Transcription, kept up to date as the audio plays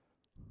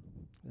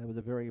That was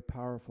a very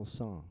powerful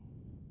song.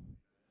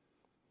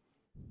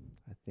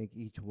 I think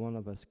each one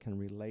of us can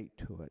relate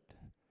to it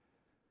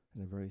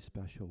in a very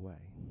special way.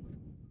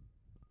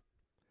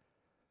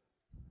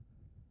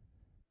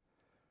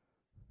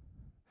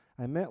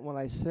 I meant when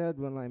I said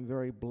when I'm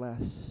very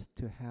blessed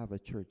to have a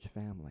church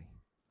family,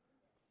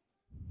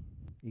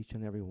 each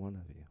and every one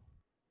of you.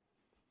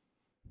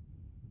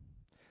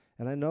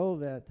 And I know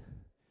that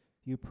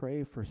you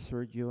pray for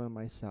Sergio and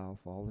myself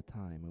all the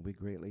time, and we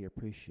greatly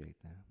appreciate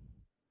that.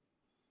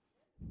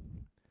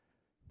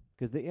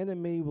 Because the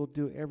enemy will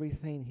do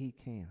everything he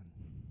can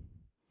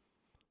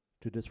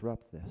to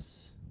disrupt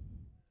this.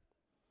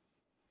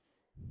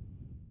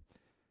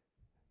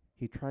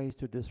 He tries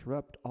to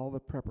disrupt all the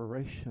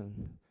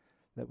preparation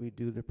that we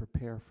do to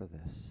prepare for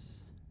this.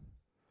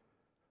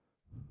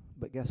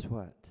 But guess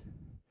what?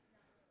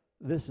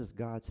 This is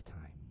God's time.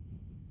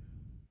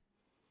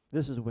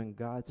 This is when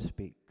God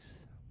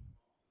speaks.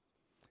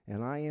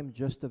 And I am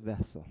just a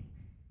vessel.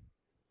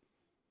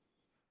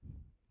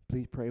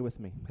 Please pray with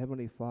me.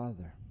 Heavenly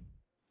Father,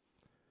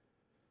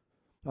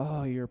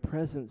 oh, your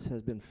presence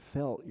has been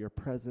felt. Your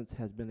presence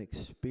has been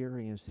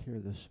experienced here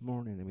this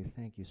morning, and we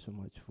thank you so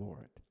much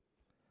for it.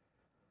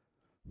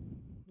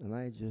 And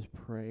I just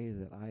pray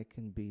that I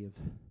can be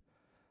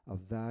of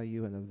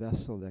value and a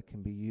vessel that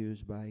can be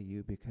used by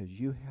you, because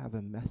you have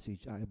a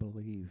message, I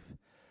believe,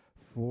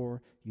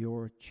 for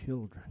your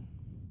children.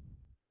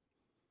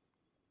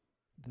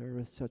 There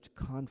is such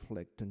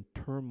conflict and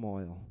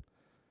turmoil,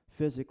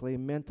 physically,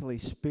 mentally,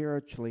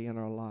 spiritually in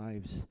our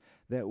lives,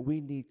 that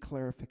we need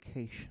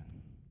clarification.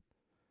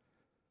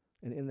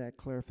 And in that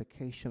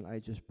clarification, I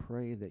just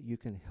pray that you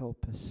can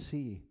help us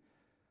see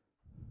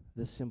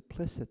the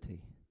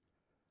simplicity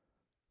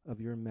of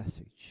your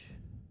message.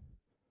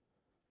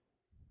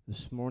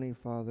 This morning,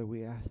 Father,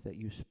 we ask that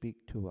you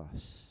speak to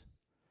us,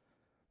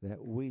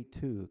 that we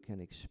too can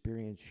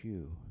experience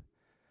you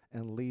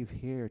and leave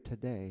here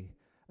today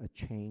a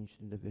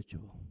changed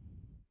individual.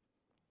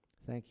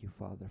 Thank you,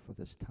 Father, for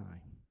this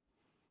time.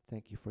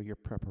 Thank you for your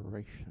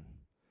preparation.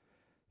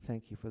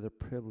 Thank you for the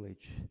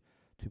privilege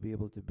to be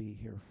able to be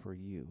here for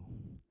you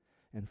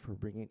and for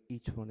bringing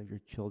each one of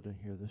your children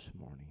here this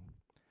morning.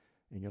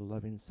 In your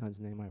loving Son's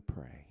name I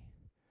pray.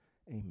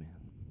 Amen.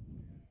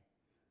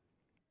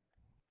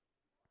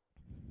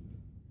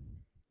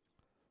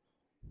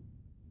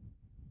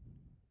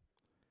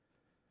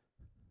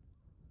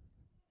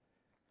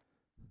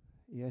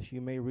 Yes,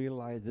 you may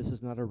realize this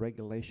is not a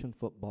regulation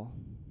football.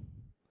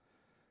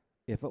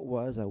 If it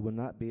was, I would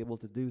not be able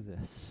to do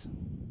this.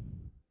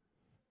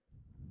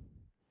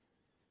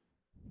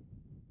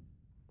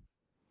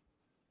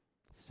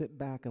 Sit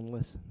back and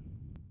listen.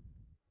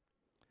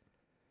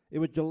 It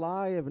was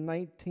July of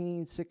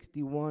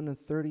 1961, and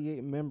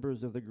 38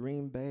 members of the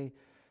Green Bay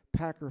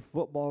Packer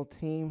football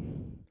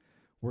team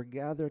were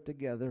gathered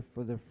together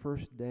for the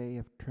first day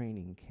of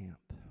training camp.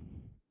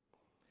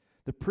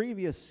 The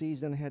previous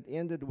season had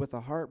ended with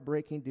a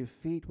heartbreaking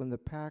defeat when the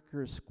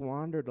Packers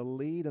squandered a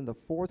lead in the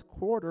fourth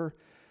quarter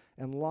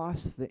and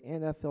lost the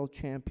NFL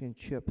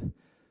championship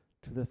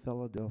to the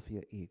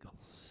Philadelphia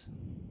Eagles.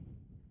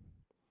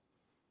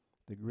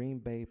 The Green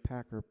Bay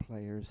Packer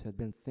players had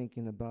been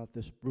thinking about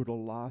this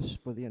brutal loss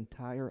for the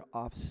entire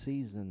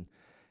off-season,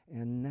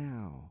 and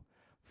now,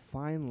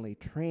 finally,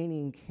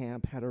 training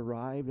camp had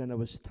arrived and it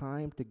was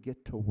time to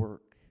get to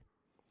work.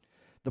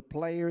 The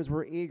players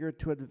were eager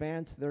to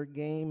advance their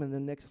game in the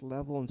next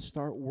level and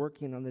start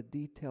working on the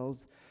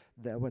details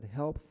that would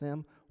help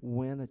them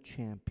win a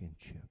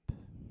championship.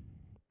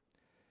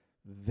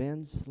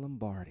 Vince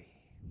Lombardi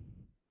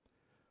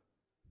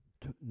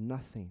took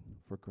nothing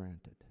for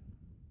granted.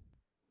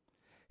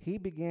 He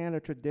began a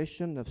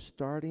tradition of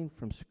starting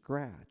from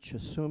scratch,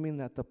 assuming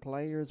that the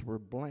players were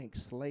blank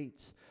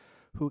slates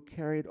who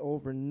carried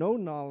over no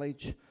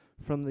knowledge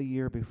from the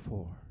year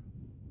before.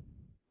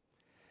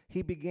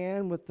 He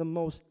began with the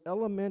most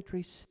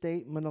elementary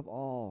statement of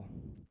all.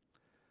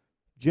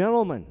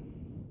 Gentlemen,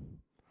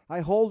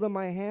 I hold in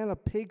my hand a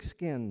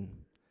pigskin.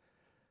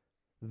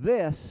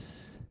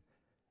 This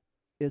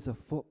is a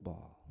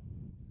football.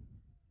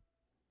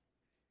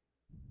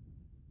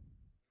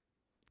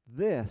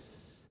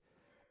 This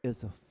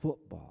is a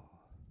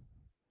football.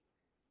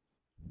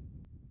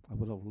 I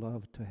would have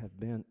loved to have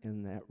been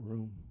in that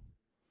room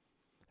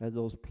as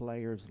those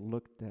players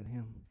looked at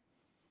him.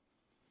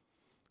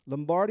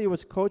 Lombardi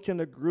was coaching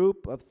a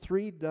group of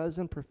 36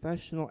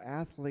 professional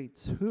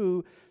athletes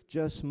who,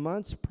 just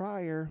months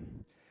prior,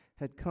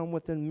 had come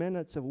within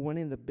minutes of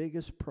winning the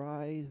biggest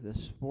prize the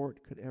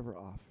sport could ever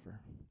offer.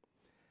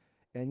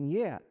 And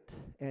yet,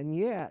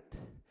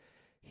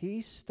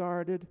 he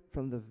started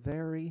from the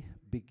very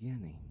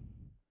beginning.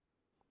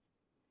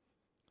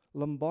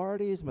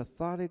 Lombardi's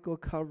methodical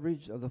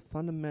coverage of the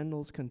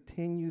fundamentals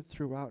continued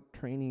throughout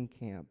training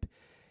camp.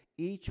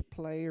 Each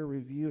player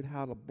reviewed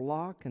how to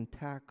block and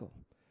tackle.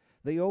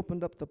 They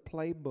opened up the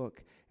playbook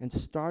and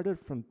started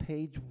from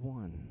page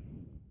 1.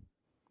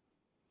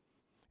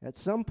 At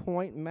some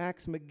point,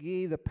 Max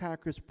McGee, the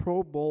Packers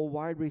Pro Bowl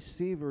wide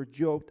receiver,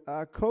 joked,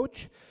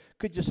 Coach,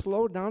 could you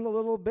slow down a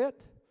little bit?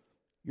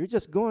 You're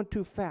just going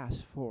too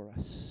fast for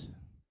us.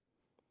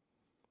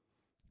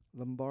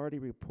 Lombardi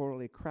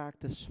reportedly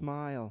cracked a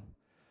smile,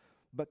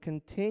 but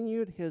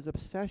continued his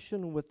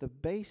obsession with the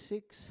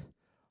basics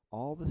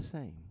all the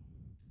same.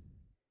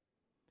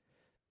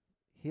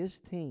 His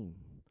team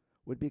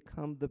would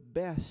become the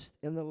best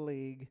in the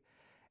league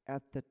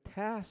at the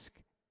task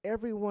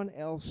everyone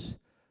else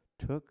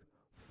took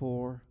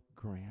for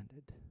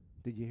granted.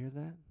 Did you hear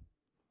that?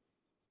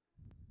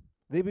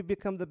 They would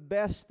become the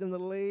best in the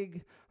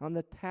league on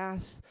the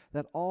tasks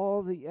that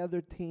all the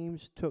other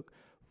teams took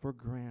for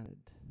granted.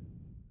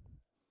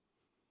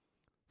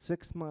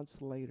 6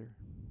 months later,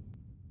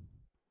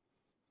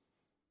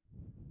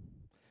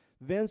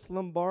 Vince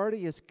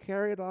Lombardi is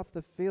carried off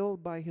the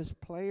field by his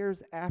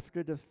players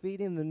after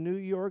defeating the New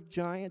York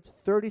Giants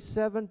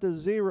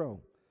 37-0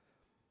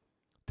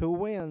 to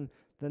win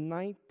the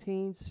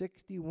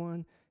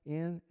 1961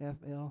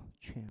 NFL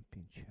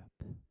championship.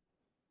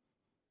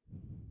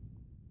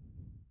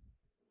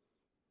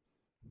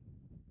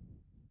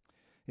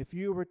 If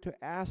you were to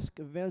ask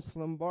Vince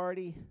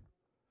Lombardi,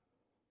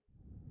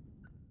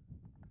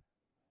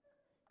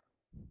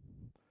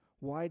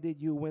 why did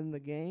you win the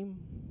game?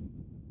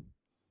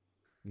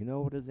 You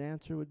know what his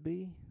answer would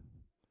be?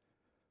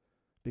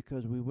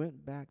 Because we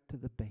went back to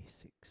the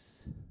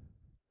basics.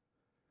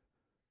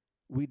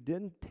 We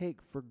didn't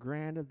take for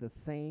granted the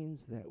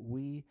things that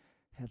we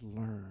had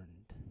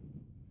learned.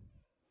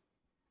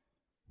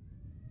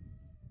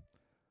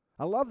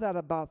 I love that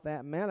about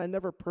that man. I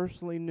never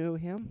personally knew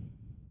him,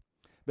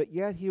 but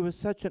yet he was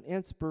such an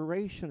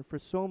inspiration for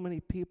so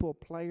many people,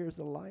 players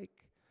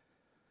alike.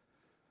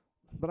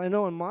 But I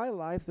know in my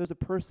life there's a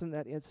person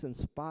that has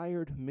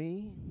inspired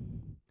me,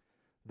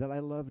 that I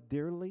love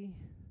dearly.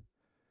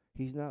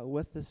 He's not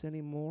with us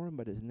anymore,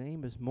 but his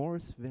name is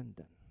Morris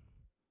Venden.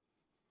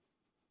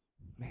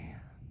 Man,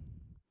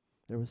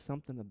 there was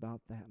something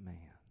about that man.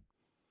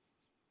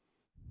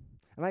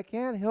 And I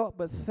can't help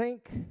but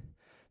think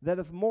that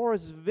if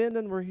Morris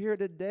Venden were here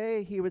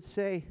today, he would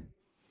say,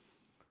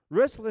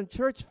 Richland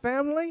Church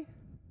family,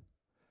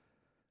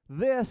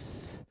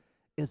 this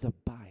is a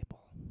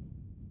Bible.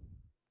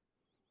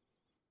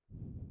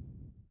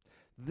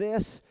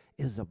 This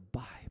is a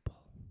Bible.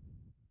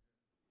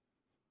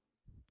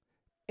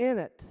 In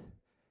it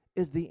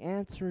is the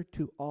answer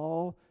to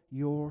all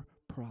your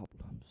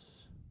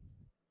problems.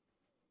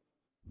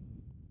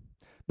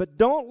 But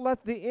don't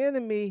let the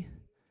enemy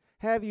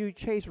have you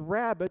chase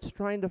rabbits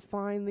trying to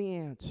find the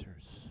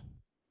answers.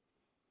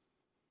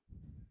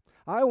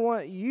 I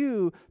want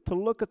you to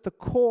look at the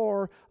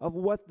core of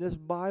what this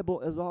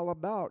Bible is all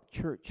about,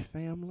 church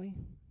family.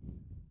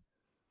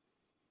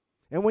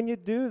 And when you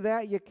do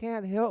that, you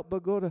can't help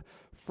but go to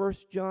 1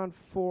 John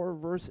 4,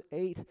 verse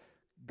 8.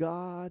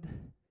 God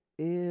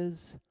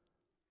is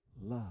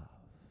love.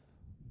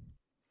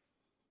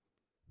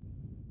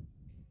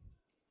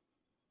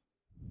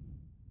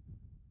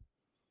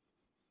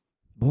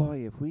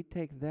 Boy, if we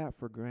take that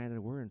for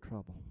granted, we're in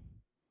trouble.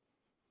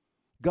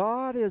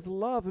 God is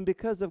love, and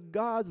because of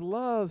God's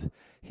love,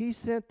 He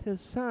sent His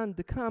Son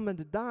to come and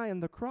to die on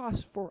the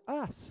cross for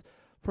us,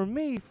 for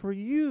me, for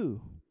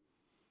you,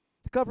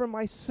 to cover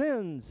my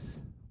sins.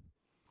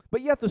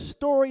 But yet the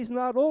story's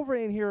not over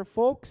in here,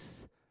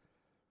 folks.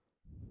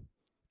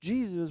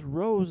 Jesus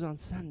rose on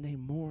Sunday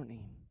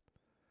morning,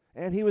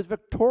 and He was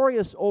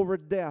victorious over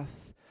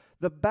death.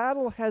 The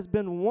battle has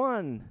been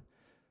won.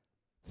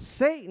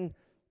 Satan,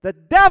 the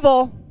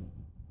devil,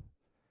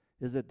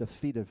 is a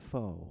defeated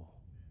foe.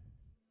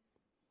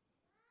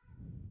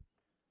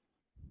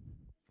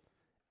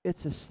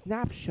 It's a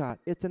snapshot.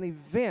 It's an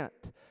event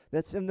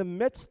that's in the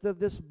midst of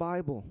this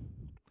Bible.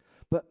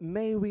 But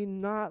may we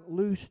not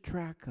lose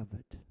track of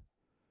it.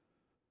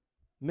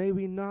 May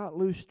we not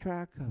lose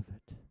track of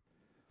it.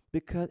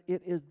 Because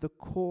it is the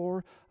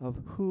core of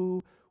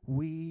who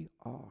we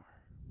are.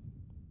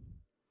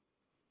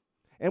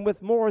 And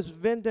with Morris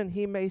Venden,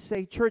 he may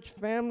say, church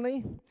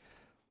family,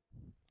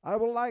 I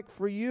would like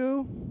for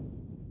you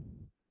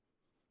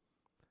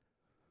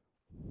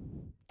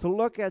to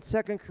look at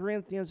 2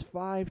 Corinthians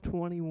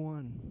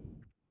 5:21.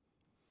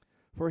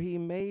 For He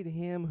made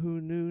Him who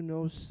knew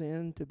no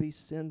sin to be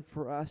sin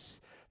for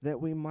us,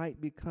 that we might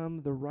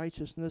become the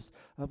righteousness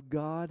of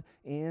God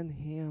in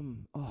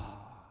Him.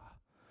 Oh,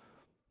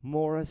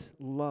 Morris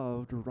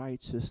loved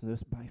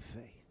righteousness by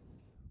faith.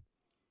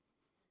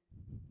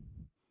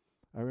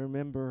 I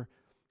remember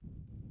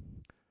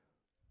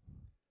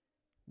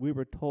we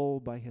were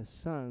told by his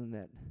son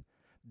that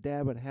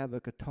Dad would have a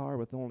guitar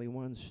with only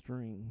one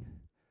string,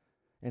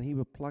 and he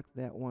would pluck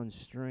that one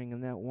string,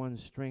 and that one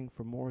string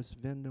for Morris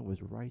Venden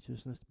was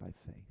righteousness by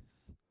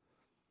faith.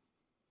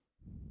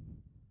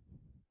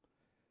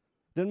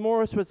 Then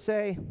Morris would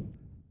say,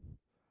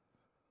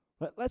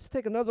 let's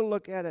take another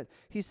look at it.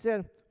 He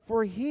said,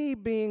 for He,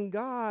 being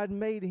God,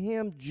 made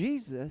Him,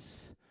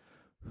 Jesus,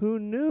 who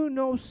knew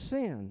no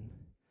sin,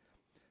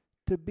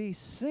 to be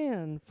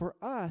sin for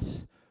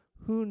us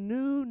who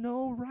knew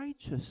no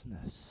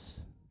righteousness.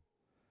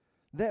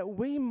 that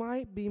we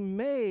might be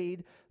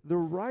made the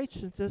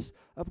righteousness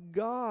of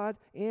God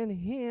in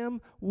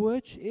him,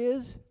 which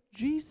is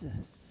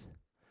Jesus.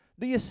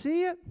 Do you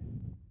see it?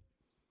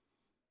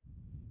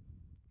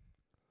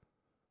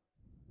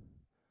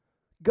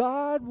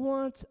 God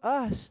wants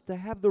us to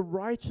have the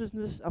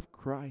righteousness of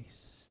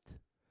Christ.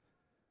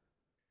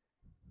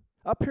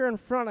 Up here in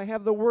front, I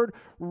have the word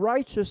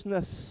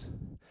righteousness.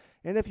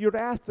 And if you'd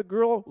ask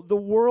the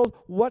world,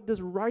 what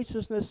does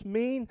righteousness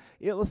mean?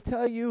 It will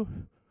tell you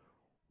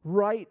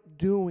right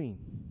doing.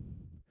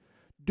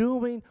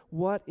 Doing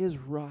what is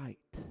right.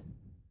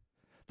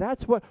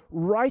 That's what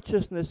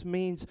righteousness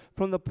means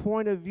from the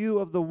point of view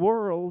of the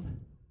world.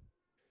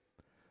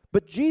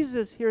 But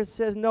Jesus here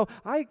says, no,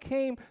 I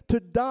came to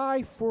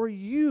die for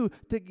you,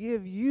 to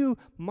give you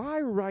my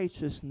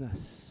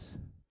righteousness.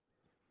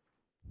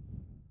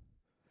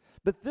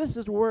 But this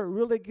is where it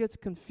really gets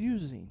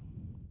confusing.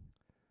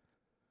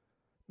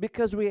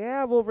 Because we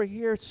have over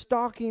here,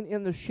 stalking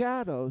in the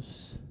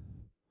shadows,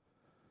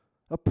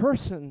 a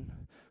person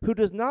who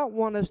does not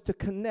want us to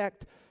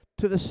connect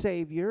to the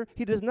Savior.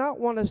 He does not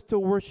want us to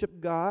worship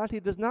God. He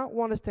does not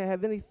want us to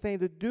have anything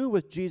to do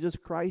with Jesus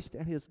Christ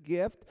and his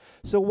gift.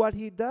 So what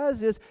he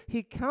does is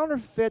he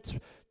counterfeits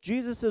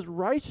Jesus'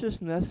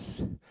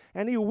 righteousness,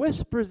 and he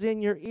whispers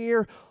in your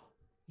ear,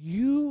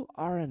 you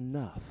are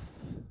enough.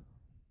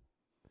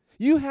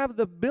 You have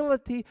the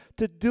ability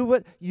to do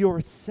it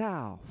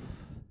yourself.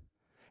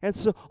 And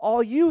so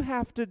all you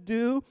have to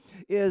do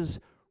is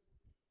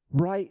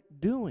right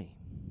doing.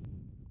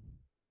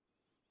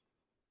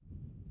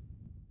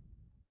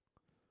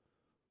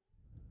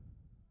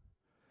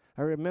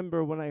 I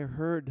remember when I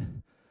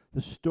heard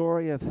the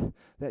story of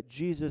that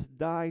Jesus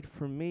died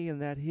for me and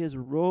that his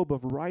robe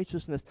of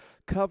righteousness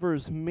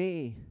covers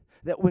me.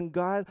 That when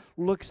God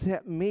looks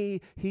at me,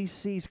 he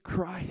sees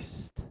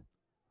Christ,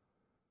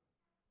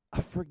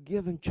 a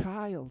forgiven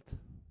child.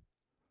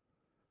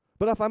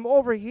 But if I'm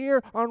over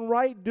here on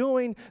right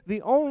doing,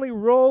 the only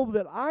robe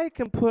that I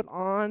can put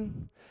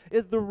on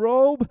is the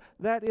robe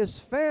that is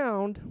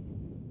found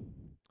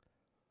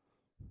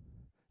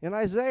in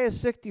Isaiah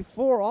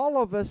 64.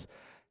 All of us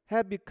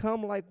have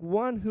become like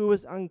one who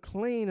is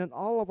unclean, and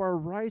all of our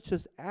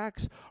righteous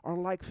acts are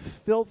like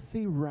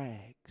filthy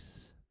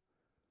rags.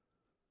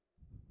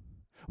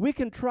 We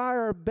can try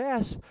our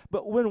best,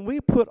 but when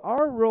we put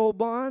our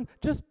robe on,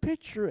 just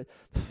picture it,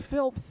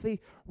 filthy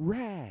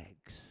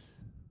rags.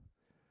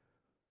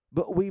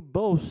 But we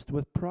boast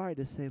with pride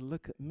to say,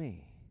 look at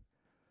me.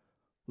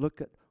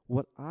 Look at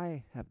what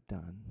I have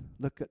done.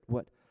 Look at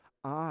what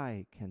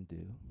I can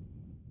do.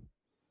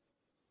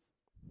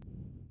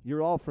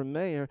 You're all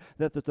familiar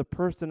that there's a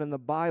person in the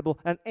Bible,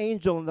 an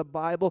angel in the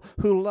Bible,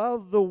 who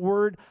loved the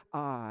word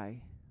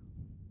I.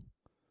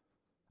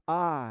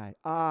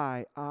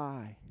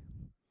 I.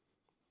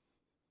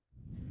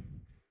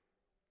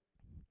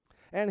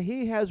 And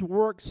he has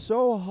worked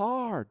so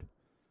hard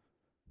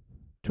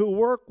to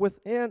work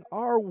within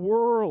our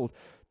world,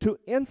 to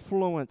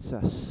influence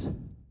us,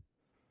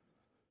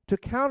 to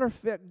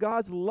counterfeit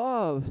God's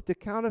love, to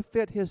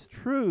counterfeit his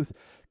truth,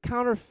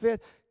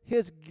 counterfeit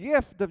his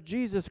gift of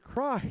Jesus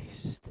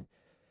Christ.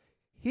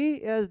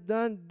 He has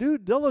done due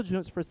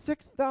diligence for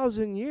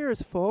 6,000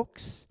 years,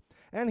 folks,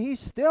 and he's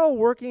still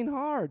working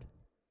hard.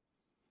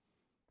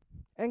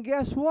 And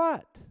guess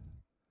what?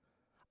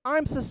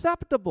 I'm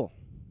susceptible.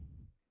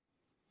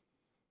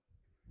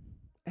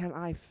 And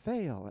I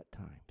fail at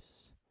times.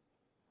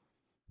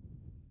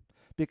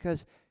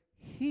 Because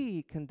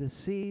he can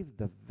deceive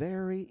the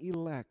very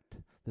elect,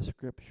 the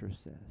scripture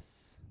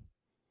says.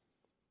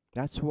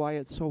 That's why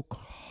it's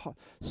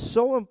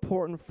so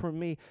important for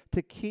me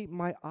to keep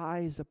my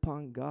eyes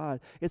upon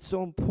God. It's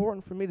so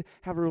important for me to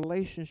have a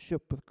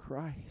relationship with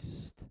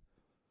Christ.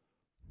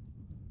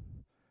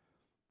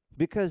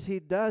 Because he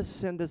does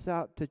send us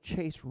out to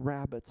chase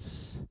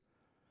rabbits.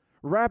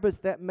 Rabbits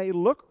that may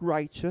look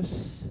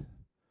righteous,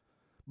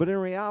 but in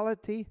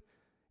reality,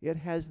 it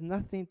has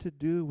nothing to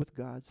do with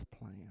God's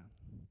plan.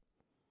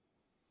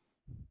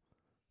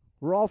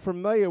 We're all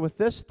familiar with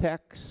this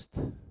text.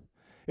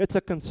 It's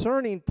a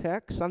concerning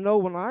text. I know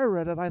when I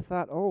read it, I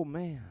thought, oh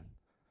man.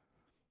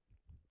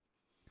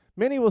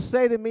 Many will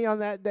say to me on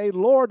that day,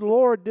 Lord,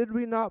 Lord, did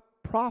we not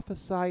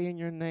prophesy in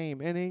your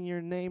name, and in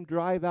your name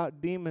drive out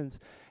demons,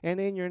 and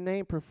in your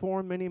name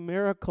perform many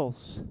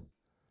miracles?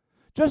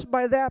 Just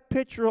by that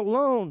picture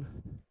alone,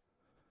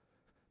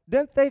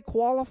 didn't they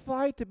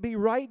qualify to be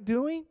right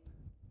doing?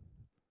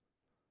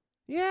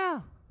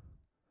 Yeah.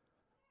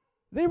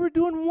 They were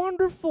doing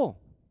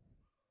wonderful.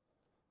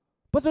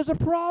 But there's a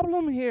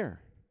problem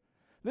here.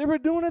 They were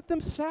doing it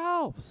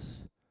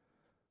themselves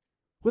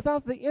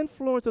without the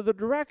influence or the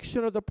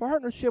direction or the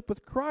partnership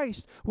with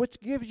Christ,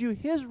 which gives you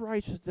his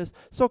righteousness.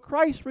 So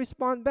Christ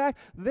responded back,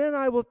 then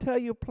I will tell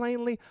you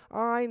plainly,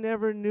 I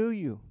never knew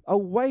you.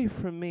 Away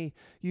from me,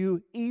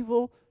 you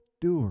evil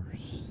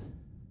doers.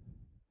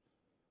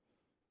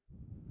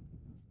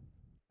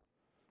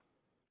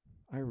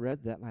 I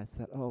read that and I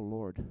said, oh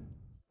Lord,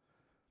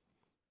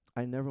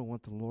 I never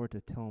want the Lord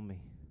to tell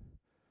me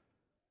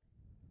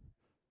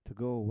to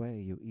go away,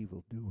 you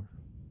evildoer.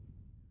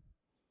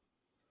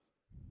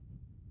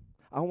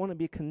 I want to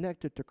be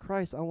connected to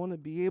Christ. I want to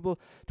be able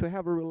to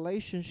have a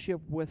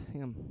relationship with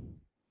Him.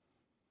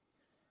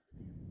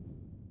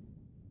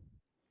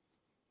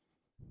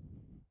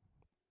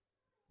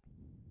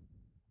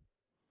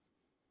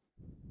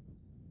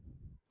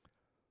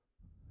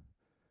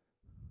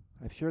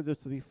 I've shared this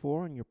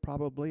before, and you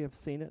probably have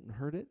seen it and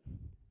heard it,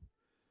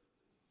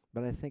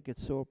 but I think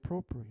it's so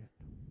appropriate.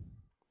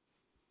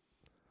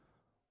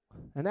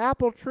 An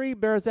apple tree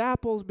bears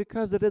apples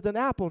because it is an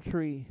apple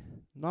tree,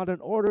 not in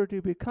order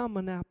to become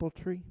an apple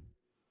tree.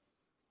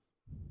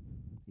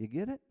 You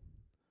get it?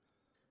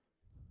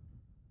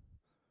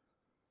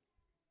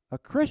 A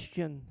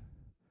Christian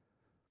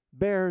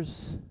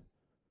bears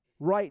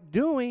right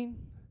doing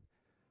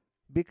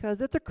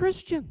because it's a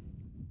Christian,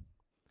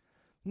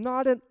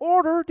 not in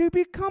order to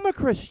become a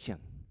Christian.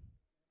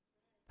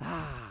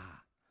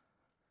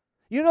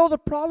 You know the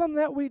problem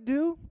that we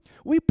do?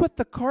 We put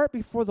the cart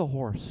before the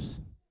horse.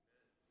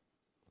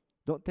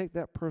 Don't take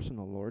that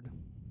personal, Lord.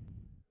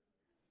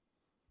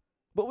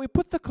 But we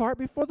put the cart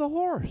before the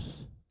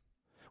horse.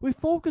 We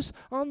focus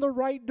on the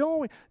right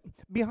doing.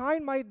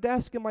 Behind my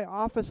desk in my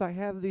office, I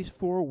have these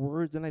 4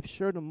 words, and I've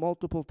shared them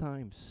multiple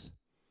times.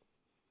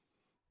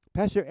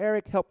 Pastor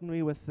Eric helped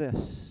me with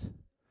this.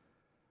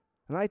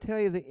 And I tell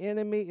you, the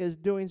enemy is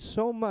doing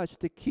so much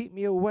to keep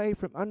me away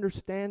from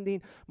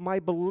understanding my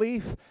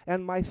belief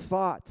and my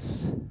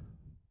thoughts.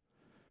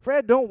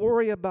 Fred, don't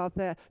worry about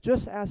that.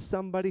 Just ask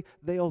somebody,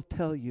 they'll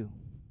tell you.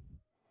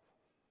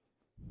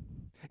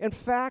 In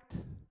fact,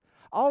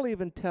 I'll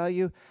even tell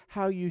you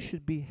how you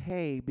should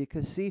behave,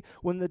 because see,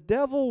 when the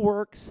devil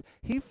works,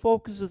 he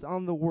focuses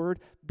on the word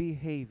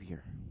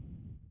behavior.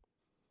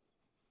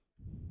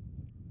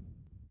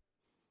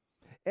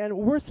 And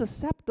we're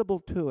susceptible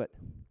to it.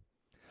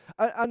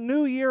 A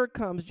new year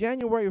comes,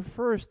 January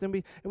 1st,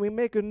 and we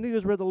make a New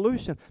Year's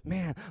resolution.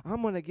 Man,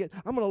 I'm going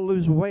to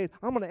lose weight.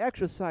 I'm going to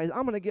exercise.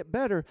 I'm going to get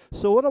better.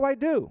 So what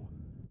do?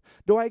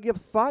 Do I give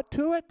thought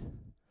to it?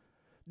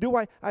 Do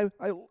I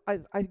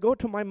go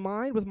to my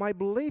mind with my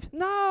beliefs?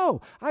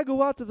 No. I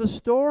go out to the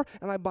store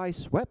and I buy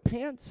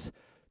sweatpants,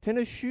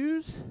 tennis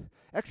shoes,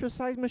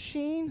 exercise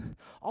machine,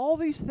 all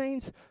these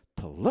things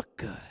to look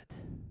good.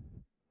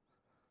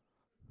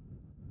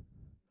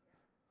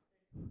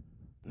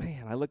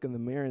 Man, I look in the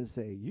mirror and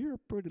say, you're a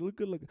pretty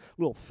good looking,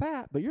 a little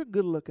fat, but you're a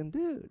good looking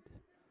dude.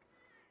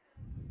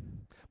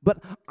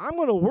 But I'm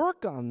going to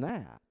work on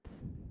that.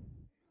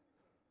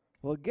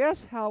 Well,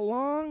 guess how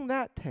long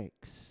that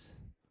takes?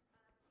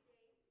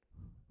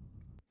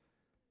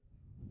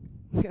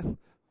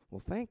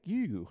 Well, thank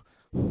you.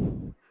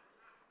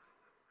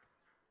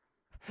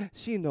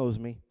 She knows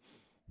me.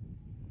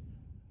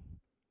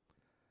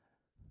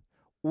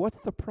 What's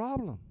the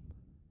problem?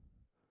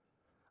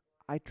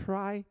 I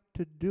try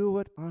to do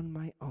it on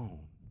my own.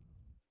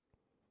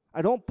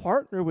 I don't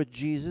partner with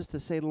Jesus to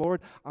say,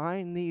 Lord,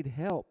 I need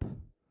help.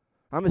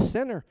 I'm a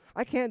sinner.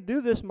 I can't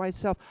do this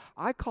myself.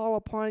 I call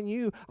upon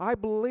you. I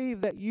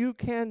believe that you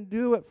can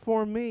do it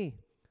for me.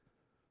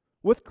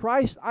 With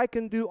Christ, I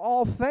can do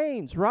all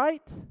things,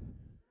 right?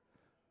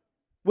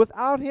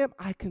 Without Him,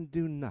 I can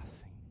do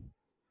nothing.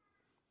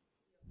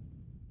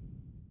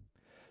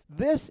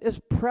 This is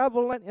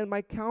prevalent in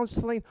my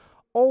counseling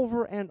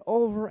over and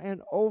over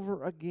and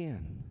over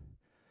again.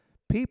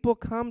 People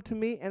come to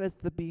me and it's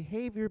the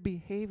behavior.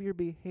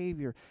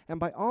 And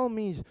by all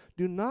means,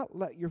 do not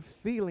let your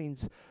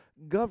feelings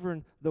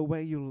govern the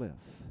way you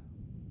live.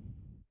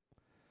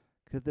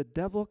 Because the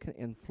devil can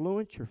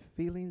influence your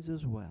feelings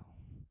as well.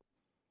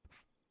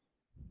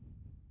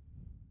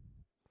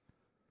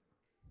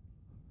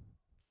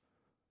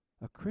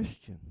 A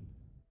Christian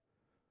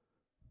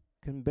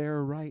can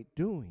bear right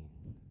doing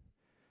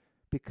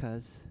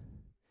because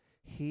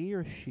he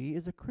or she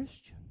is a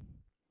Christian,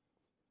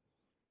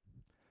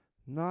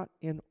 not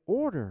in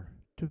order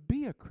to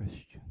be a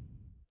Christian.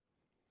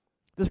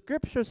 The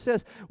scripture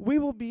says we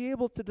will be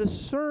able to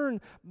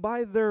discern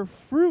by their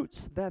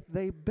fruits that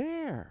they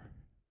bear.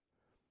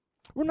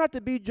 We're not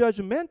to be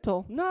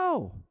judgmental,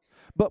 no.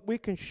 But we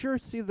can sure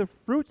see the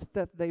fruits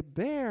that they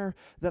bear,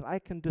 that I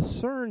can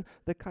discern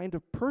the kind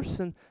of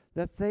person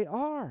that they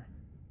are.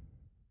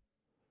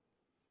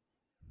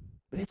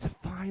 But it's a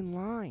fine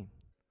line.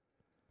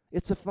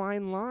 It's a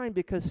fine line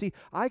because, see,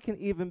 I can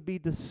even be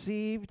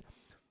deceived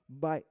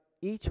by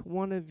each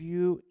one of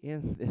you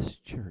in this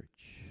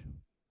church.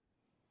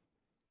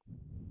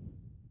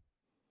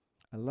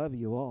 I love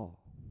you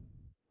all.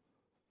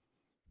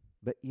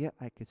 But yet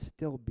I could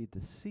still be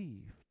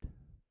deceived.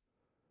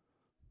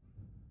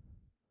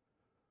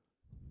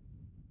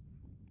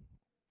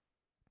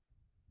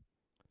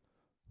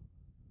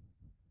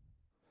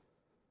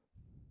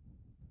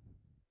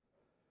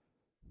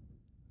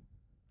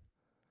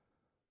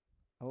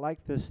 I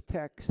like this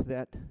text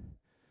that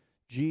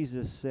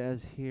Jesus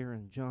says here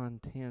in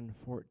John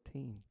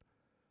 10:14.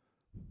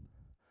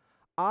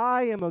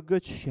 I am a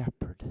good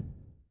shepherd.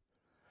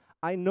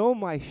 I know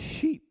my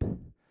sheep,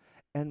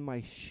 and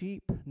my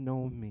sheep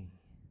know me.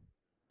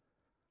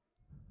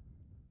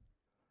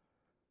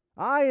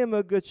 I am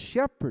a good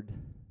shepherd.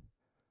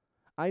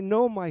 I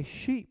know my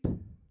sheep,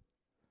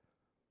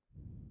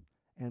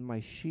 and my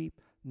sheep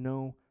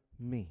know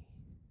me.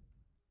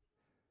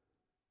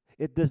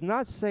 It does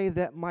not say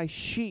that my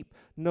sheep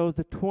know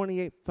the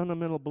 28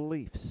 fundamental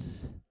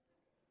beliefs,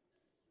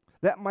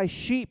 that my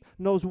sheep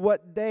knows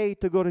what day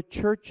to go to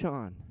church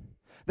on,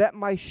 that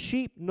my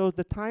sheep knows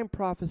the time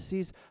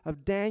prophecies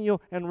of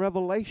Daniel and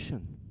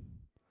Revelation,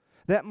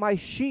 that my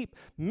sheep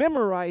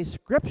memorize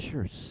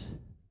scriptures.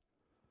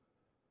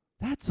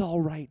 That's all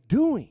right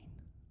doing.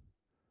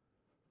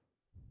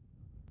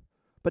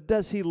 But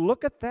does he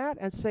look at that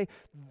and say,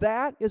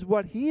 that is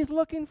what he's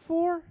looking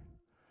for?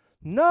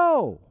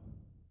 No.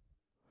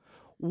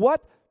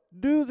 What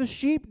do the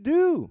sheep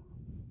do?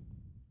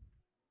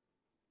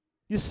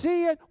 You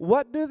see it?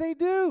 What do they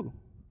do?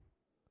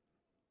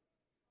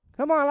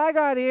 Come on, I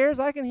got ears,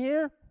 I can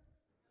hear.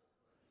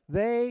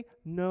 They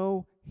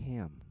know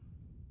him.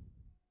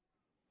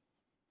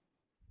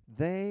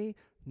 They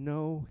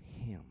know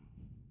him.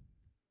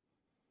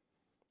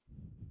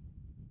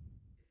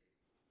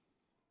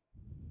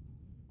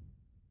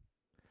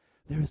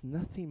 There is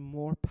nothing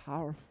more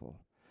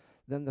powerful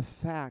than the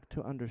fact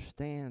to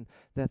understand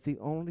that the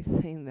only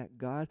thing that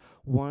God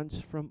wants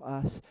from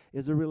us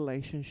is a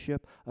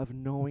relationship of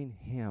knowing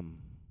him.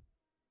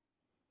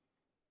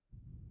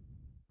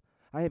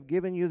 I have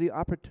given you the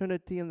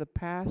opportunity in the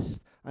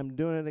past. I'm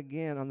doing it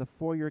again. On the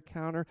foyer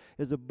counter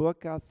is a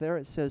book out there.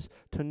 It says,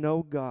 To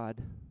Know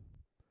God.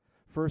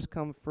 First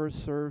come,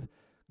 first serve.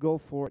 Go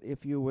for it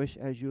if you wish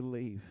as you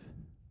leave.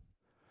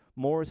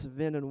 Morris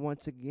Venden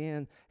once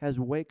again has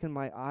wakened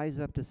my eyes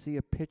up to see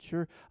a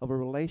picture of a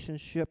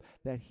relationship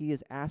that he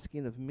is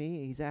asking of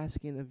me. He's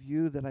asking of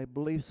you, that I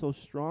believe so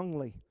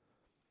strongly.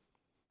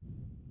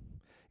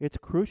 It's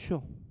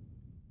crucial.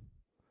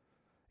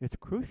 It's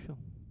crucial.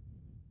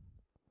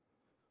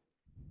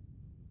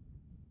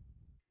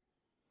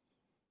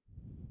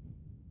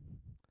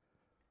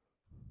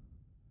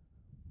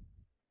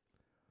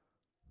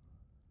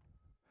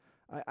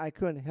 I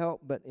couldn't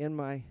help but in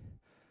my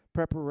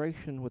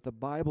preparation with the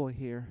Bible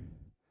here,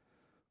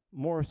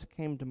 Morris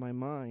came to my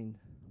mind.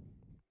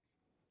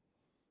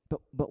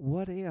 But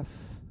what if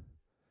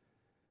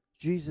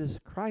Jesus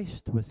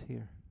Christ was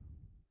here?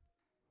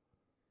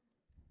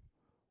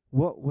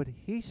 What would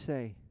he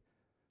say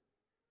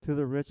to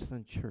the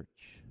Richland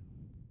church?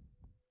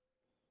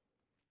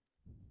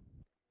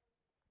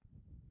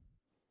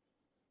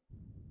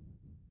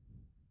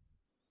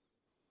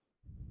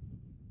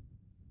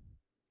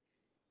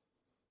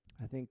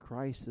 I think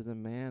Christ is a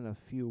man of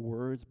few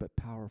words, but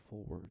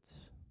powerful words.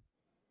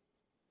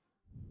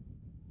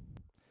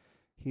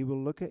 He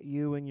will look at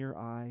you in your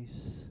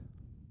eyes.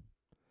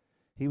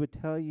 He would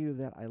tell you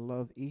that I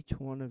love each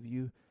one of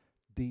you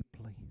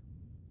deeply.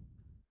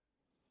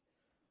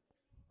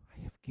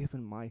 I have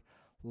given my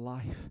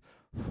life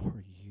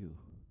for you.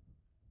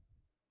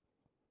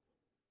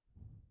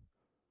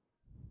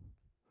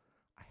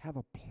 I have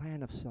a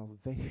plan of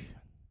salvation.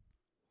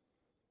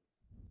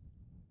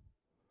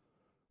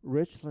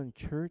 Richland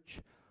Church,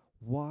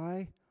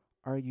 why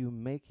are you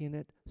making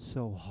it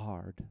so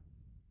hard?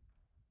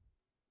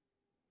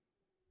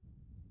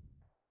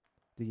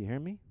 Do you hear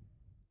me?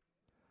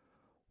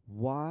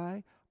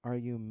 Why are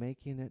you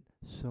making it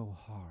so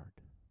hard?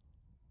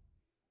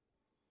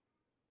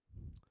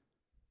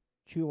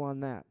 Chew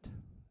on that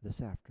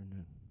this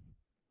afternoon.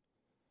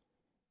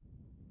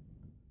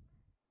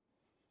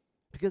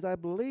 Because I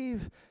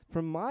believe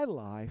from my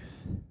life,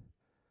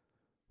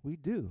 we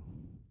do.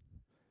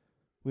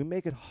 We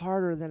make it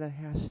harder than it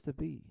has to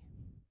be.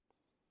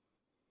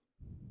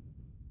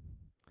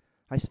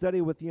 I study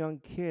with young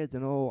kids,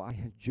 and I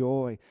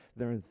enjoy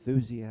their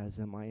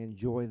enthusiasm. I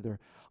enjoy their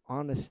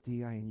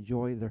honesty. I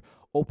enjoy their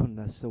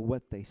openness of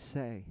what they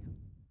say.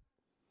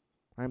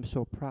 I'm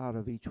so proud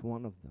of each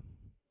one of them.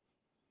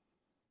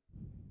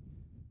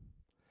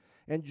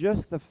 And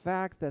just the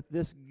fact that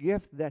this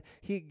gift that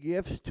he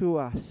gives to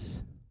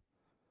us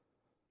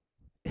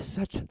is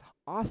such an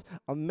awesome,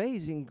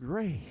 amazing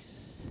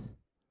grace.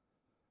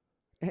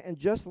 And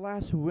just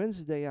last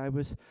Wednesday, I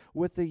was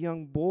with a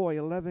young boy,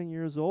 11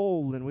 years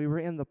old, and we were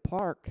in the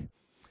park,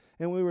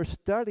 and we were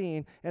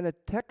studying, and a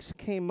text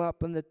came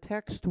up, and the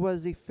text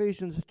was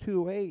Ephesians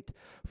 2:8,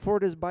 for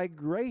it is by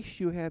grace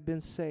you have been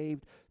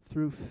saved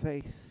through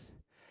faith.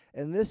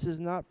 And this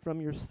is not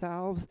from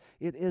yourselves,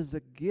 it is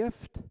a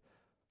gift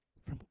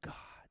from God.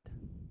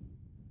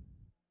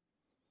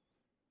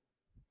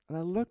 And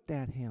I looked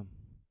at him,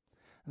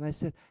 and I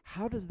said,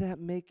 how does that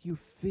make you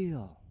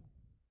feel?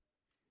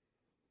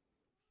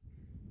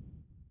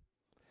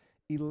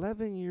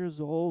 11 years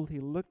old, he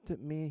looked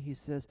at me, he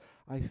says,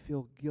 I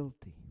feel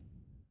guilty.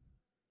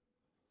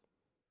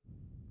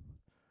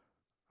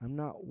 I'm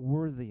not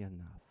worthy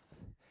enough.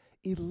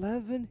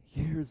 11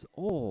 years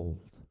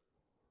old.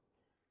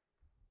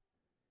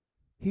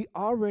 He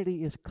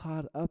already is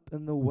caught up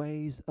in the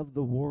ways of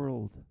the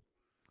world.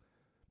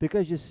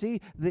 Because you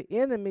see, the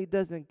enemy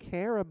doesn't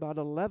care about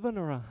 11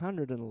 or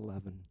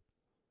 111.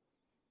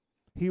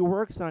 He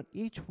works on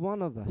each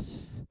one of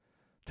us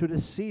to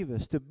deceive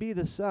us, to beat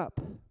us up.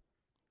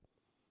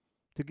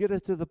 to get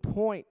us to the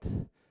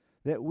point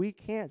that we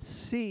can't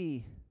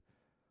see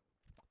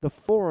the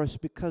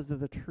forest because of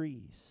the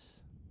trees.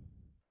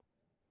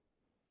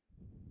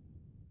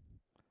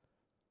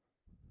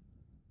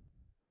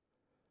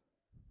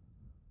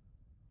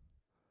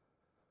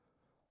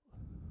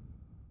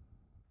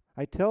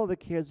 I tell the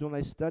kids when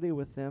I study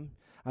with them,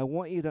 I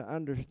want you to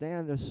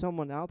understand there's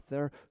someone out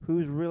there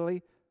who's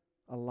really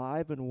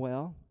alive and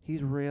well.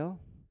 He's real.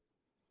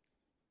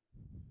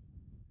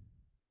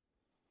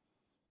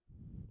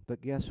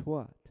 But guess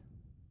what?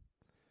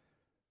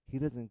 He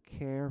doesn't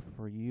care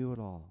for you at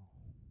all.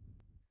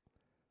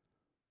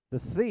 The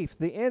thief,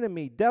 the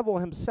enemy, devil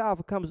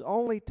himself comes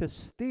only to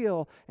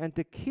steal and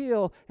to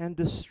kill and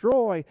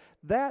destroy.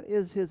 That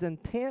is his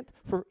intent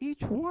for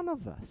each one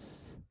of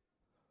us.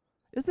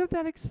 Isn't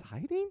that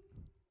exciting?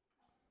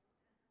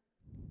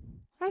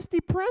 That's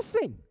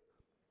depressing.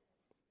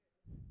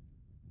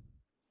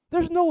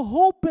 There's no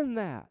hope in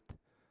that.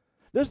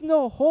 There's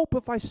no hope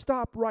if I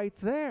stop right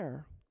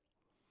there.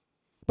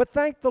 But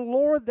thank the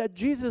Lord that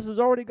Jesus has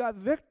already got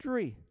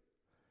victory.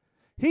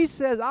 He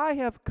says, I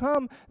have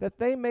come that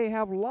they may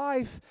have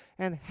life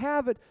and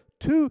have it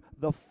to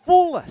the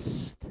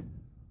fullest.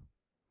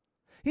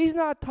 He's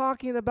not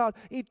talking about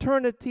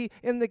eternity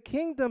in the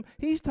kingdom.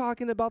 He's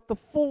talking about the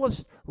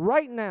fullest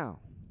right now.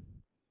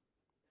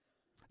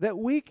 That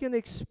we can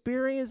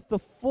experience the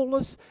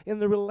fullest in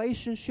the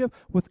relationship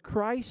with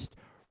Christ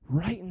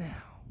right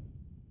now.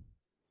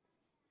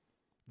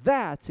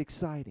 That's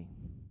exciting.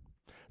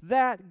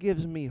 That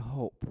gives me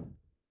hope.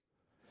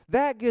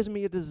 That gives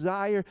me a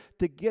desire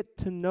to get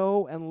to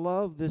know and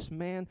love this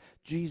man,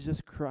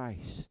 Jesus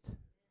Christ.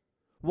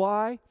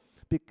 Why?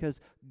 Because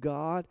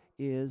God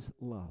is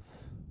love.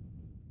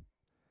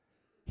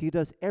 He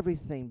does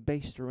everything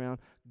based around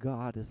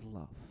God is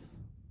love.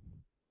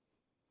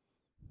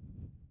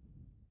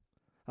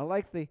 I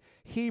like the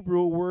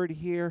Hebrew word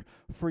here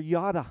for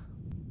yada.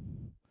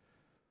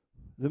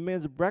 The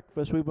men's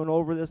breakfast, we went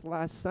over this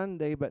last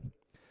Sunday, but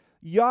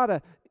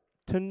yada,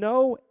 to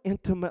know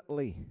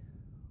intimately.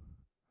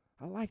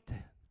 I like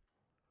that.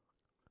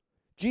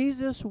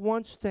 Jesus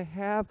wants to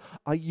have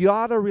a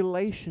yada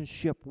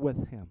relationship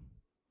with him.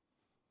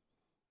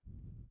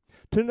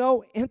 To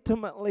know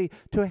intimately,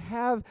 to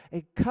have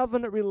a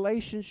covenant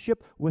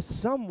relationship with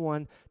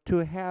someone, to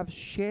have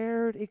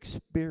shared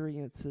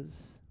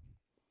experiences.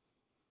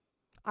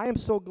 I am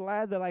so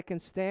glad that I can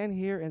stand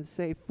here and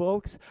say,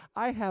 folks,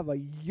 I have a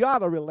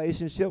yada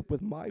relationship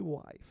with my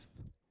wife.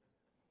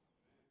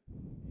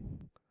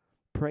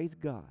 Praise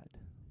God.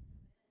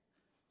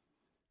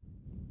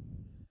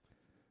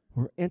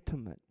 We're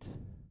intimate.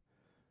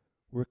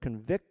 We're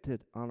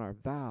convicted on our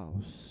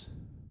vows.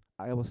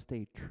 I will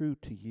stay true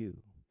to you.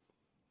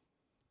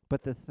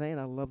 But the thing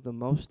I love the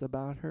most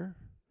about her,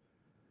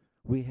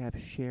 we have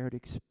shared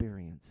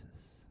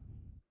experiences.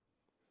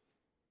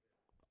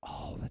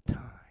 All the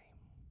time.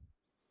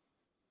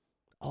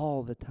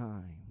 All the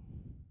time.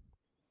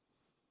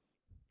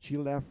 She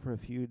left for a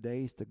few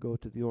days to go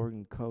to the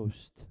Oregon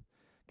coast.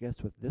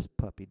 Guess what this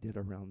puppy did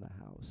around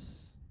the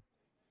house?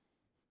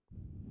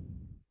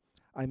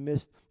 I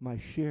missed my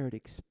shared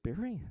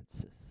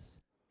experiences.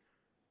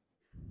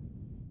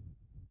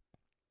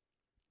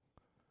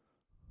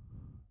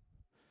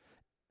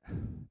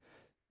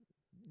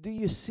 Do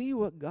you see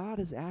what God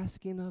is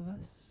asking of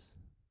us?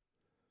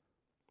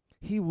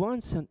 He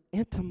wants an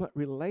intimate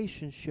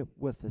relationship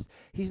with us.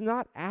 He's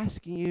not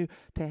asking you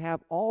to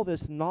have all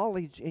this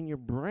knowledge in your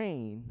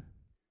brain,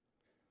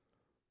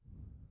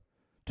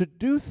 to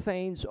do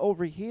things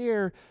over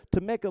here,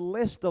 to make a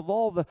list of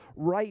all the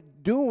right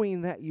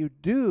doing that you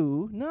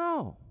do.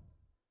 No.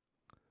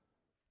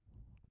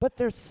 But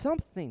there's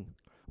something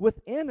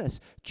within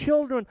us,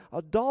 children,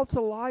 adults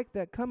alike,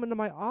 that come into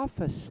my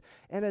office,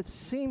 and it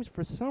seems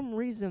for some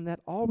reason that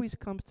always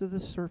comes to the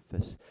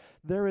surface.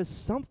 There is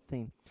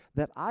something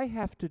that I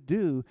have to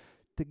do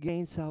to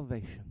gain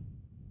salvation.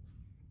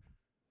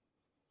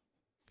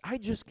 I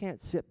just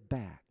can't sit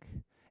back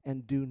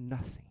and do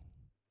nothing.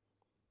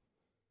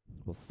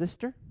 Well,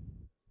 sister,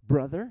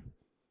 brother,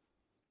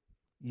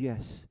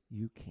 yes,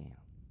 you can.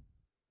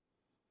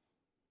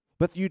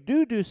 But you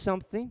do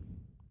something.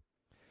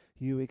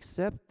 You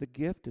accept the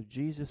gift of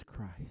Jesus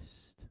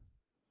Christ.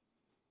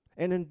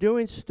 And in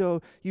doing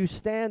so, you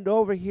stand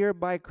over here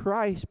by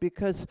Christ,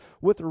 because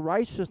with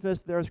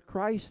righteousness there's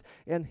Christ,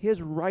 and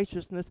his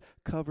righteousness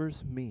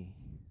covers me.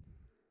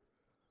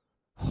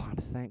 Oh, I'm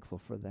thankful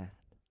for that.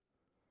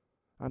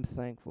 I'm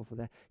thankful for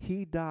that.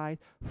 He died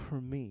for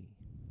me.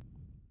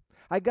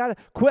 I got to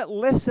quit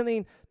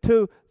listening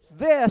to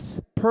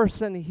this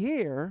person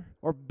here,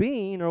 or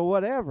being, or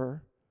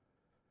whatever,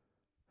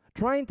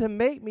 trying to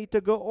make me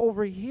to go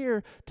over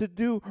here to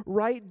do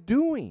right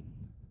doing.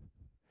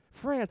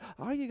 Friend,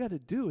 all you got to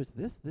do is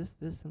this,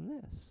 and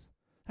this.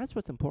 That's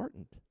what's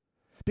important.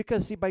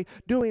 Because, see, by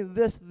doing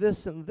this,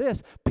 and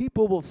this,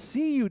 people will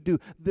see you do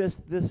this,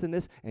 and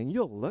this, and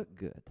you'll look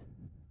good.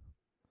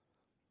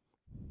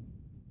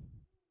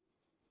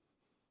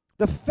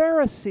 The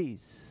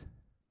Pharisees,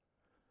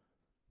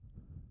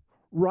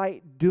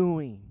 right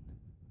doing.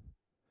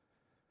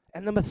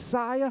 And the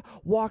Messiah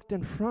walked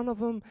in front of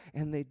them,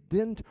 and they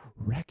didn't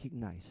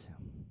recognize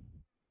him.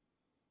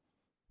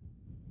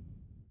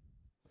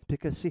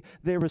 Because, see,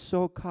 they were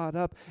so caught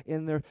up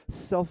in their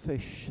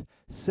selfish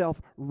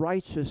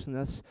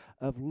self-righteousness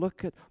of,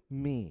 look at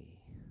me.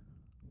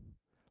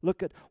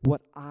 Look at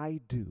what I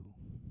do.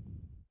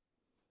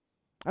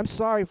 I'm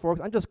sorry,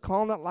 folks. I'm just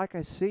calling it like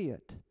I see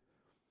it.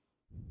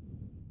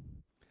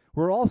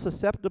 We're all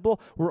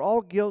susceptible. We're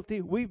all guilty.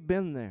 We've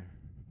been there.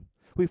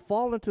 We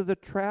fall into the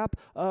trap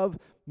of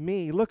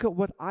me. Look at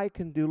what I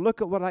can do.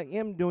 Look at what I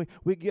am doing.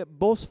 We get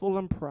boastful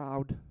and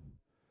proud.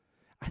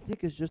 I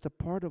think it's just a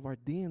part of our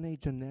DNA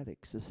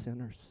genetics as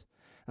sinners.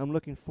 I'm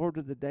looking forward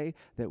to the day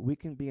that we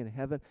can be in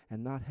heaven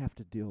and not have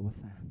to deal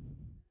with that.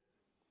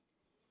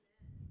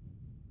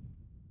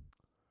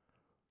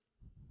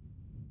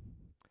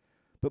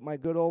 But my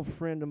good old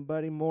friend and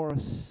buddy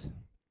Morris,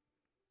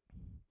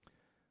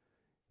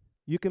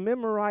 you can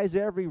memorize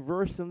every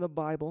verse in the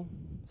Bible,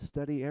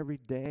 study every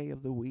day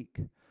of the week,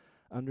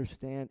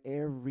 understand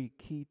every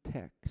key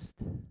text,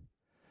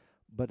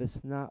 but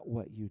it's not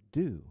what you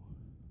do.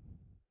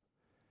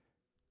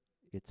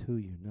 It's who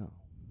you know.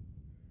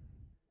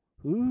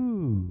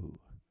 Ooh,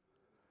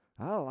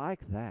 I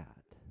like that.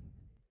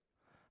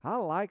 I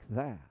like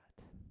that.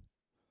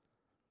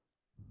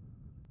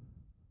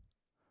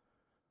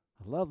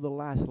 I love the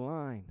last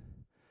line.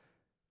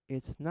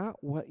 It's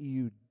not what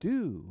you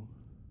do.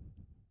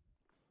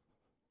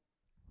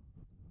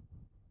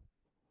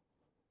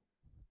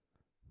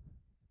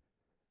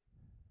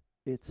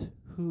 It's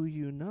who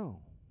you know.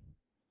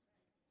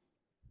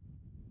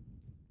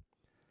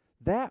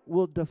 That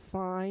will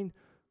define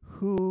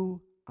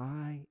who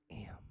I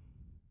am.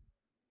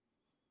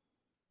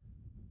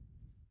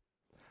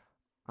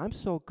 I'm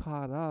so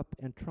caught up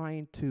in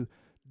trying to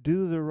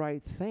do the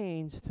right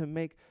things to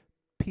make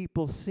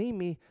people see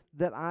me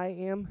that I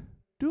am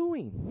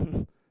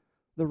doing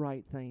the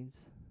right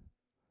things.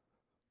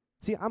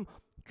 See, I'm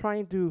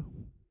trying to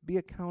be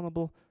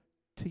accountable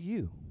to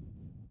you,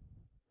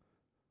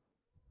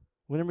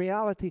 when in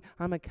reality,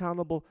 I'm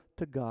accountable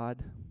to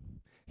God.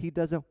 He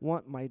doesn't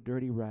want my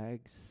dirty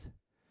rags.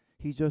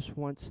 He just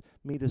wants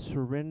me to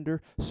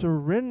surrender.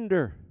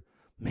 Surrender.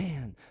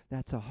 Man,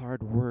 that's a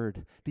hard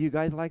word. Do you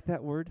guys like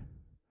that word?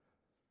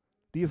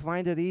 Do you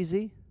find it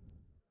easy?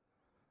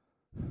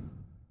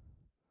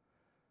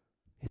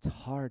 It's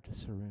hard to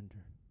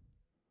surrender.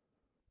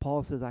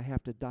 Paul says, I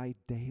have to die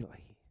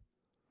daily.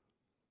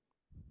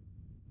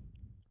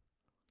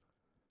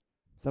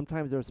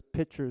 Sometimes there's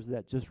pictures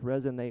that just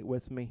resonate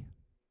with me.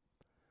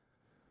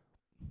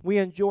 We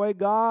enjoy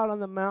God on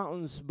the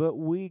mountains, but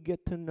we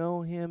get to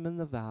know him in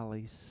the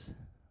valleys.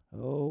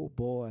 Oh,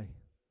 boy.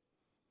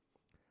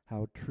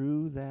 How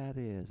true that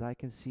is. I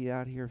can see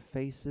out here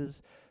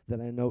faces that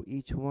I know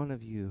each one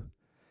of you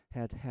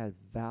had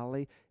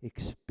valley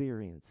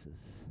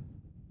experiences.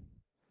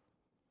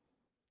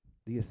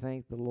 Do you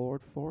thank the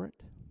Lord for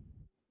it?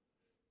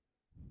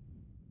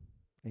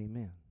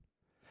 Amen.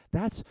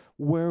 That's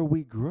where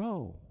we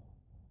grow.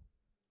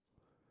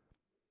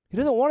 He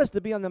doesn't want us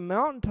to be on the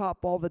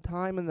mountaintop all the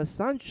time in the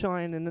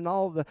sunshine and in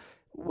all the,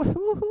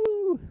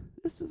 woohoo,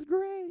 this is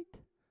great.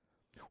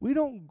 We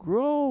don't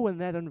grow in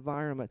that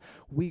environment.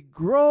 We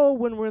grow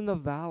when we're in the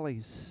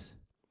valleys.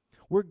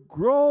 We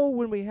grow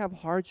when we have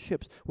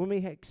hardships, when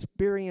we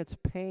experience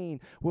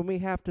pain, when we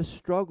have to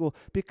struggle,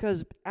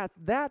 because at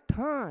that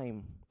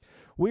time,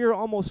 we are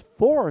almost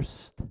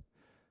forced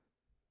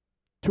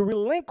to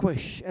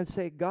relinquish and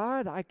say,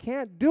 God, I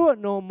can't do it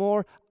no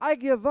more. I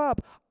give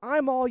up.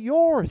 I'm all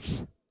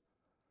yours.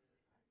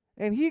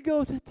 And he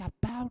goes, it's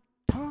about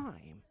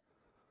time.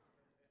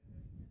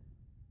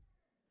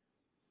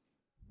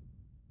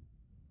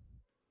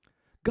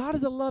 God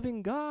is a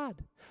loving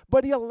God,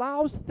 but he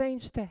allows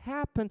things to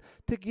happen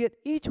to get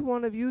each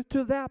one of you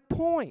to that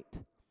point.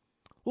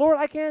 Lord,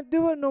 I can't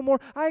do it no more.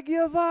 I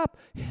give up.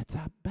 It's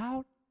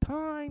about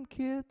time,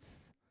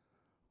 kids.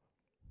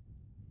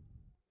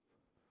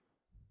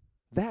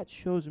 That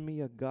shows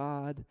me a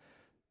God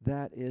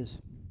that is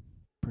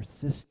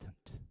persistent.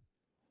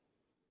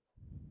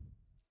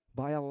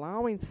 By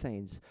allowing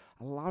things,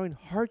 allowing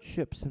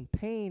hardships and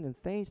pain and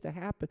things to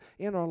happen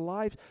in our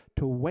lives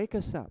to wake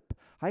us up.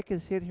 I can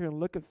sit here and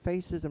look at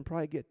faces and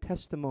probably get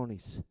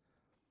testimonies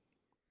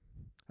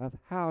of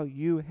how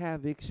you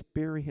have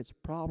experienced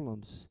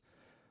problems,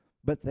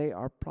 but they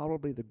are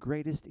probably the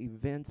greatest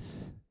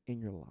events in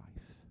your life.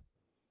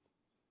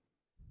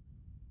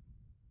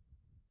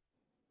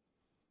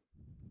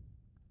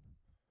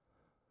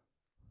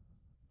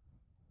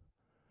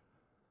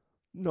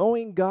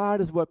 Knowing God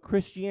is what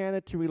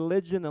Christianity,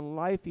 religion, and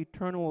life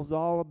eternal is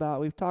all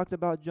about. We've talked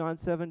about John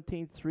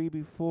 17:3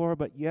 before,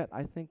 but yet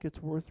I think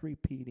it's worth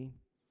repeating.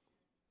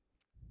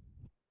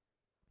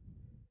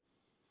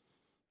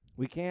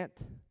 We can't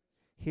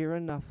hear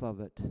enough of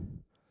it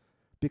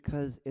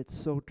because it's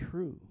so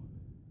true.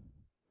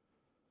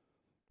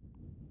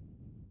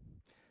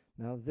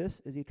 Now, this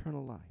is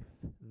eternal life.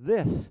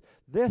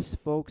 This,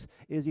 folks,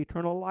 is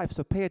eternal life.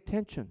 So pay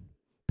attention.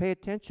 Pay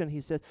attention,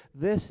 he says.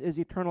 This is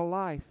eternal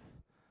life.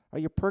 Are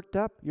you perked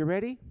up? You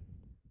ready?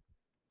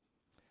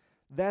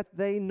 that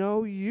they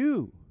know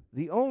you,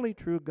 the only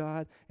true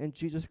God, and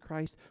Jesus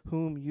Christ,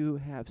 whom you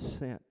have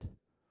sent.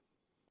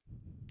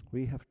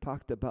 We have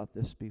talked about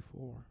this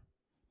before.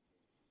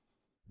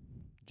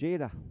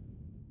 Jada,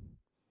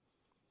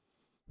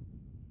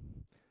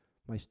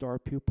 my star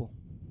pupil.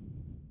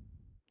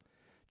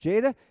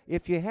 Jada,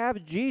 if you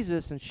have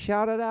Jesus and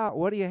shout it out,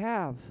 what do you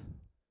have?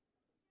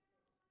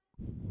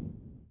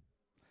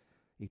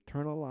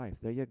 Eternal life.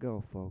 There you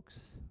go, folks.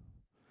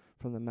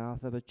 From the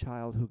mouth of a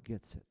child who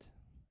gets it.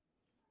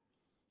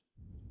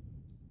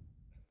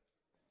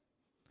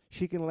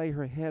 She can lay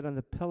her head on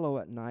the pillow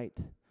at night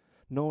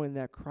knowing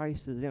that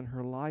Christ is in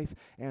her life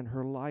and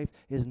her life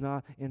is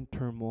not in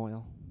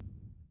turmoil.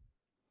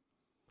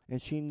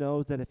 And she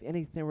knows that if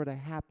anything were to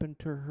happen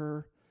to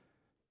her,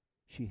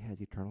 she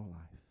has eternal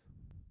life.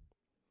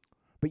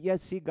 But yet,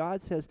 see,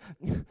 God says,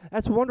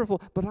 that's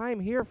wonderful, but I am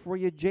here for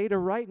you,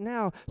 Jada, right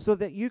now, so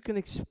that you can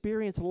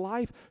experience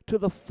life to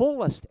the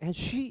fullest. And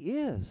she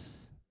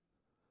is.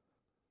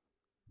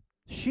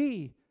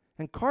 She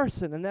and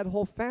Carson and that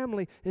whole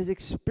family is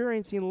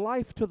experiencing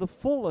life to the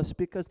fullest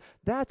because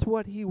that's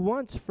what He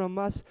wants from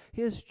us,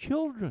 His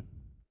children.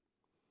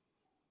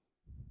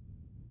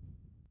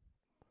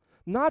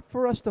 Not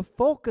for us to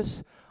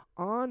focus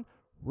on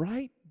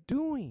right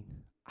doing.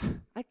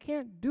 I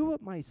can't do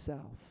it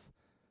myself.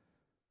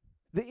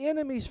 The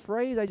enemy's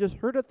phrase, I just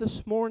heard it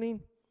this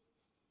morning,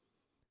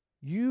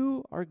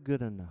 you are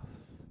good enough.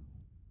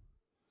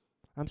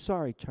 I'm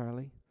sorry,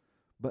 Charlie,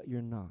 but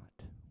you're not.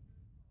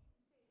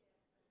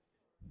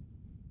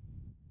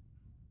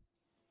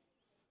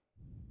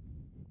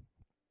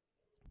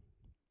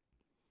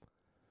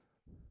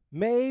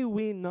 May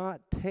we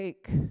not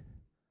take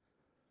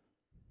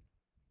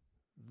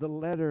the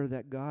letter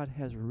that God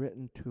has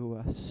written to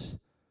us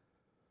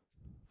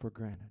for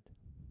granted.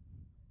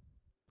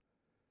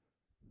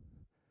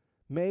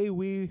 May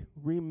we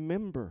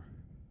remember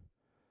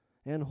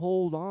and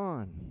hold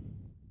on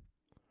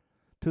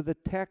to the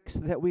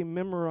text that we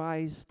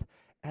memorized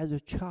as a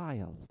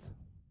child.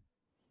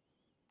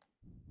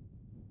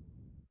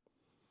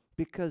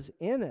 Because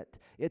in it,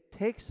 it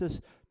takes us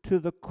to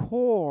the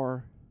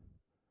core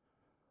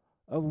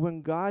of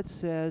when God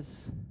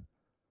says,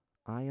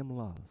 I am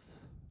love.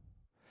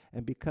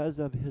 And because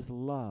of His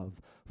love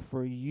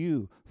for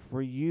you,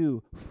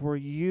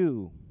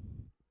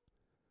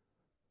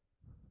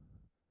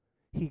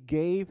 He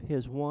gave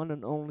His one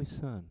and only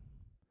Son,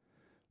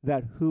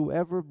 that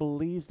whoever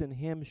believes in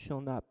Him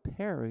shall not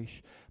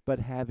perish, but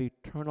have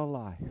eternal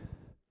life.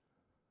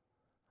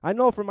 I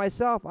know for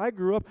myself, I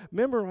grew up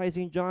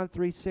memorizing John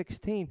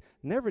 3:16.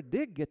 Never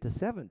did get to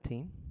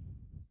 17.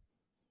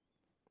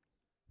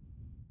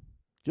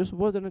 Just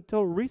wasn't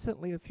until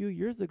recently, a few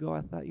years ago,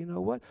 I thought, you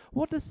know what?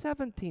 What does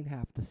 17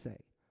 have to say?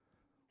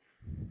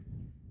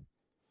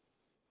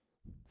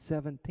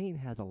 17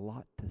 has a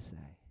lot to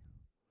say.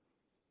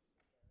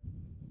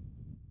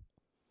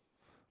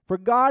 For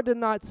God did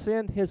not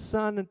send His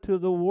Son into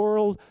the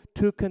world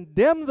to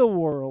condemn the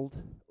world.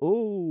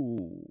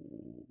 Oh.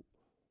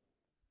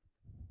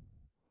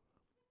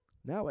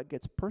 Now it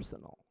gets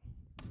personal.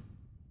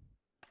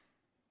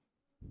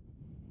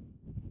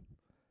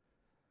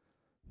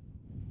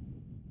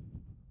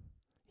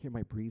 Hear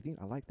my breathing?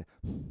 I like that.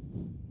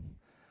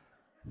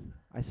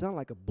 I sound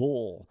like a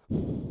bull.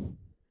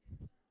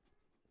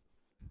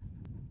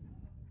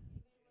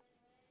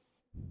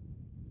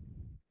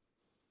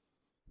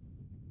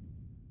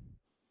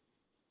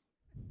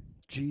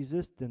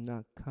 Jesus did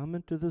not come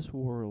into this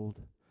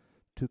world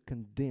to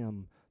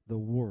condemn the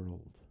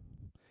world.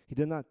 He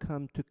did not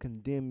come to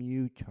condemn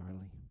you,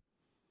 Charlie.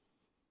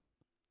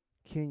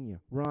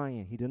 Kenya,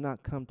 Ryan, He did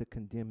not come to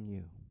condemn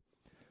you.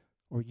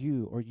 Or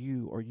you, or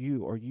you, or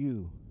you, or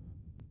you.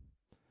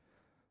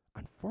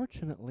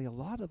 Unfortunately, a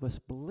lot of us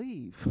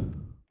believe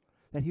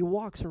that He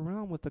walks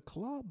around with a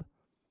club.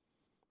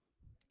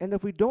 And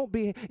if we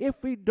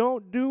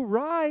don't do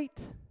right,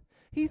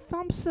 He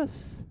thumps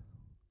us.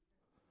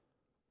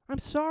 I'm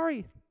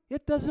sorry,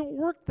 it doesn't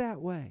work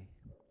that way.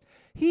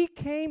 He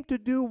came to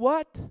do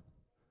what?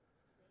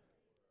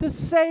 To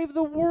save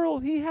the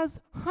world. He has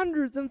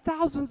hundreds and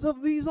thousands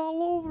of these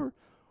all over.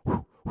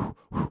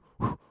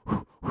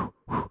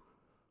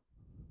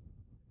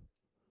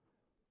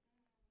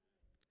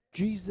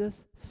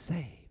 Jesus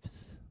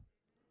saves.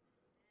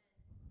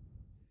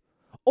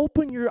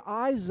 Open your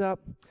eyes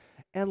up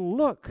and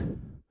look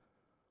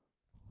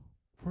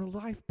for a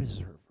life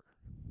preserver.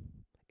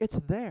 It's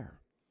there.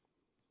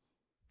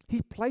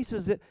 He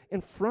places it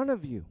in front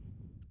of you.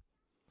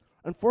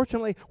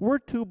 Unfortunately, we're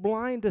too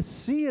blind to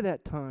see it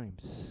at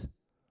times.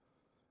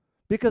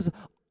 Because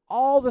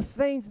all the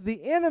things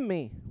the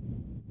enemy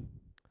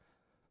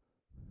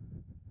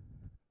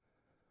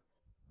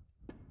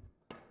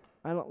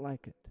I don't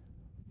like it.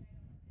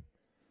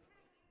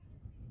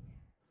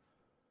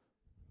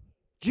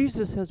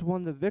 Jesus has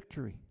won the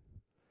victory.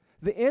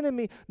 The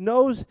enemy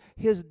knows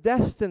his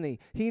destiny.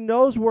 He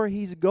knows where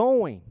he's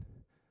going.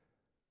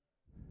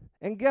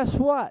 And guess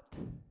what?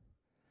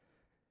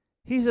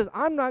 He says,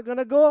 I'm not going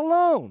to go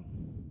alone.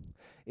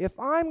 If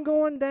I'm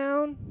going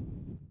down,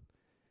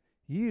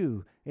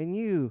 you and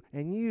you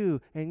and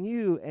you and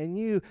you and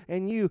you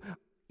and you,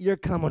 you're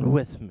coming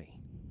with me.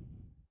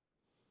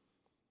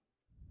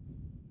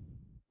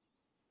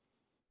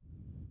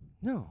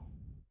 No.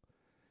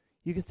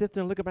 You can sit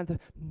there and look around and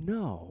say,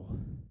 no,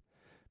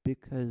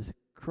 because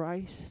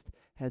Christ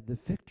had the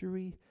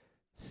victory.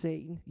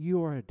 Satan,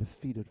 you are a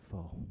defeated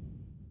foe.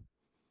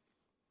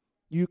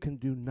 You can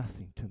do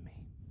nothing to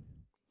me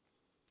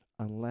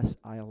unless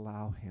I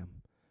allow him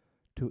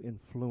to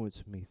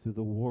influence me through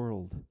the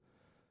world,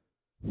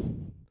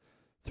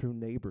 through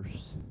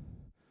neighbors,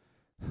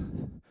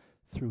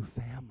 through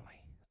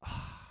family.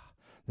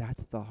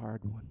 That's the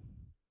hard one.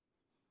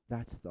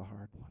 That's the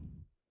hard one.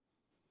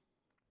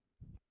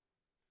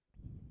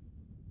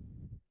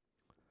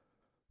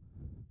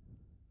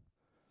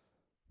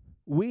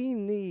 We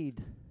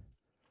need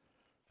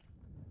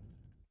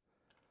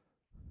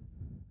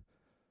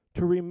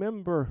to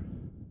remember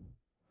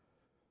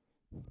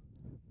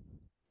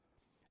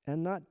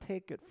and not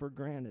take it for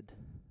granted.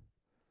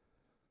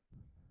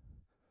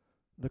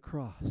 The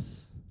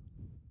cross.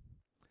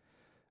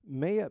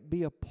 May it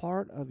be a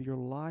part of your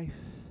life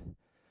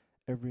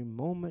every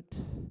moment,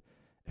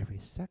 every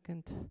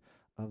second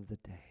of the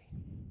day.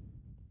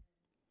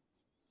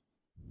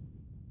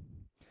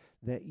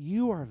 That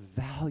you are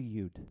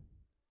valued.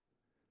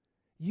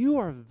 You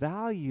are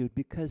valued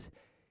because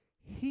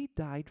he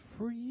died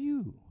for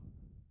you,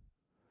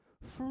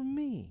 for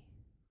me,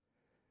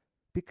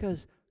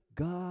 because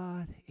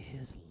God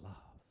is love.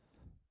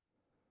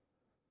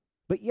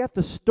 But yet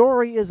the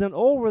story isn't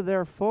over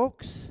there,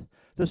 folks.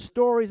 The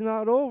story's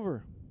not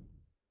over.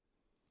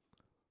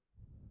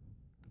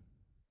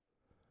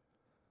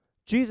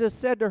 Jesus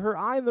said to her,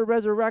 I am the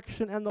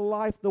resurrection and the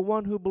life. The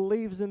one who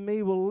believes in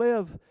me will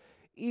live.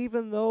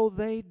 Even though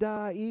they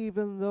die,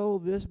 even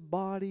though this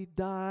body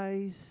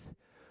dies,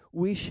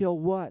 we shall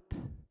what?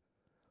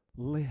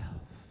 Live.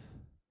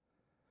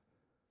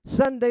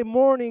 Sunday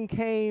morning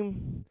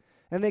came,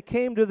 and they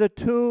came to the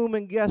tomb,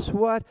 and guess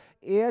what?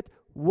 It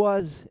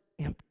was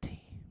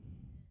empty.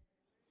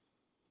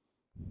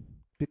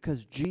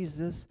 Because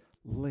Jesus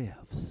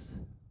lives.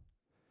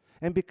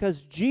 And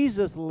because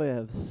Jesus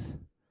lives,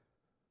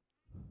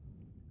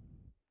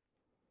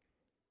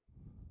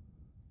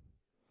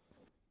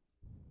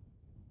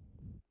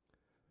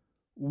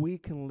 we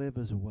can live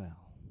as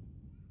well.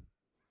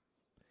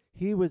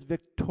 He was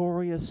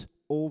victorious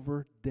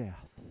over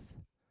death.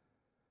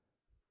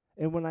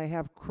 And when I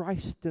have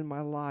Christ in my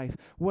life,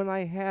 when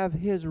I have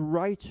his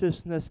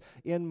righteousness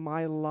in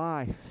my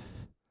life,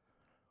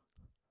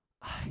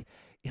 I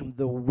am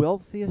the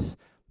wealthiest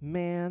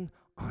man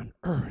on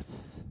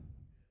earth.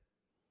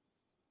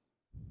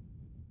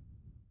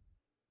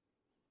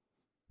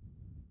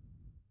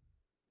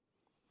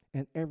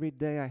 And every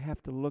day I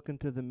have to look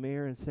into the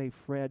mirror and say,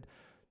 Fred,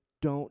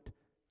 don't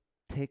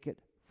take it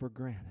for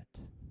granted.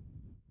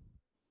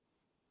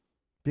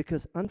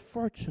 Because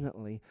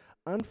unfortunately,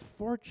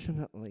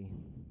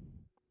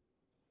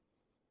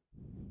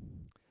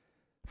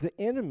 the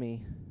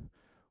enemy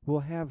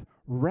will have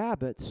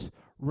rabbits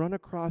run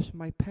across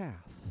my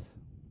path.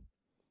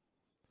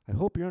 I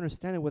hope you're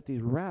understanding what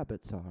these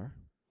rabbits are.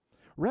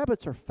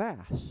 Rabbits are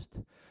fast,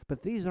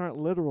 but these aren't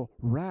literal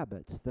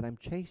rabbits that I'm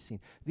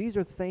chasing. These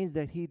are things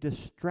that he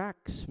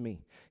distracts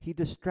me. He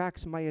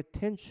distracts my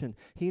attention.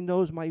 He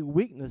knows my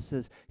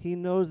weaknesses. He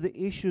knows the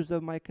issues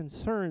of my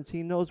concerns.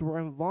 He knows where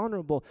I'm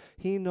vulnerable.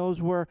 He knows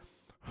my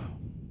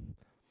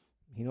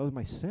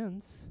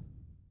sins.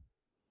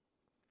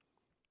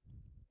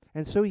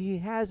 And so he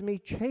has me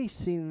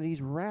chasing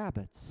these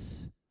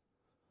rabbits.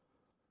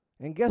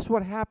 And guess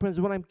what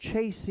happens when I'm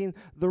chasing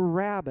the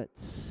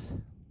rabbits?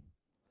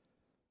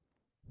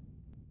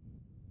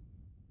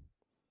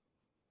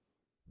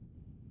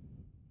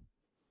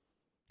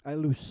 I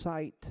lose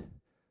sight,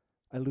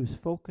 I lose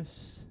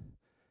focus,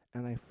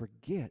 and I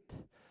forget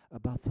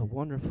about the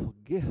wonderful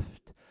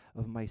gift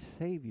of my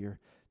Savior,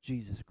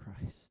 Jesus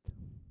Christ.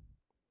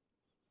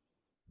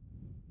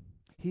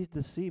 He's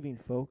deceiving,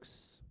 folks,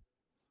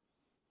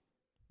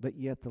 but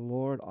yet the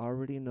Lord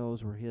already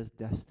knows where his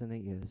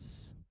destiny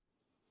is.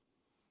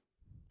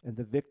 And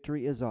the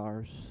victory is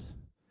ours.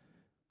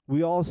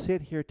 We all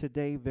sit here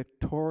today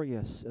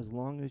victorious as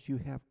long as you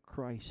have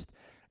Christ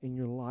in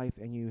your life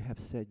and you have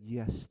said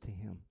yes to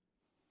him.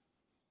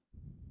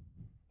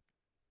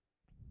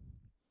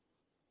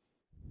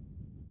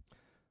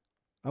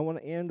 I want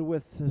to end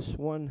with this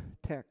one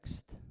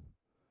text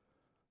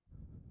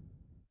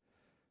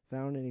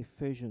found in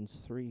Ephesians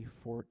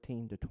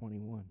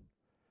 3:14-21.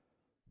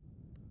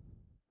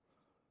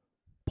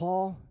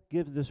 Paul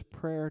gives this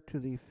prayer to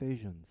the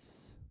Ephesians.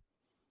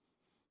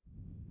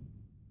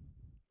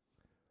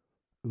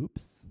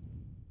 Oops.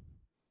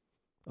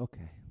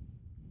 Okay.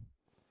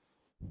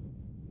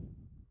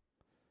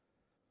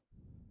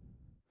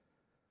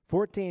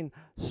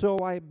 So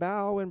I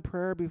bow in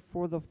prayer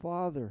before the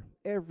Father.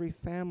 Every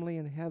family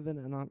in heaven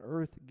and on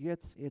earth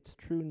gets its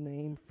true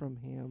name from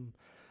him.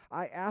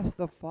 I ask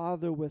the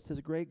Father with his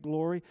great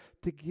glory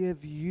to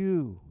give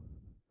you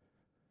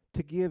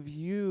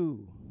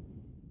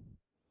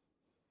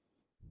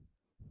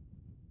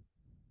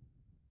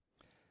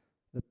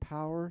the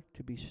power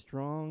to be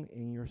strong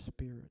in your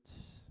spirits.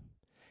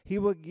 He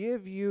will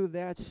give you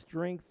that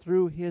strength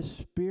through His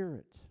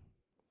Spirit.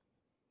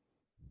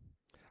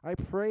 I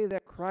pray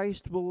that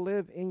Christ will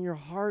live in your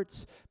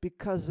hearts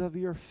because of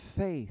your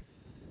faith.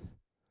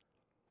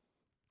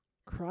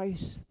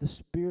 Christ, the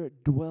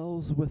Spirit,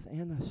 dwells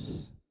within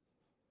us.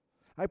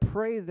 I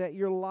pray that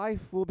your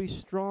life will be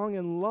strong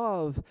in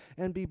love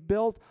and be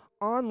built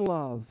on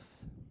love.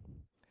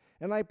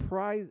 And I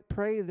pray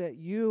that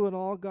you and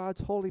all God's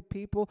holy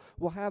people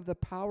will have the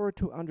power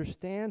to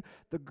understand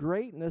the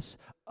greatness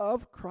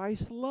of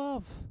Christ's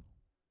love.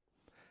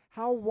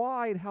 How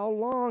wide, how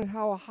long,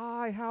 how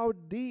high, how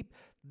deep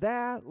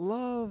that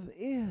love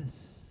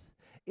is.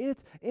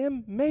 It's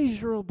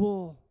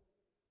immeasurable.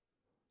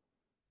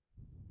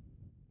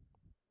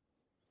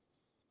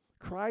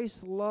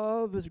 Christ's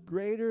love is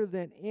greater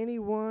than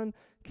anyone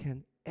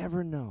can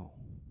ever know.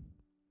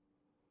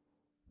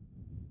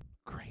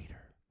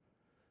 Greater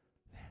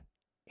than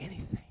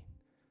anything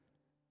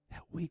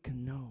that we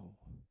can know.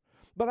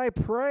 But I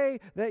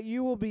pray that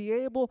you will be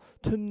able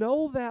to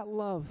know that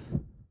love.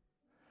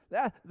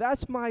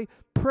 That's my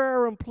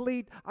prayer and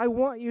plea. I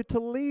want you to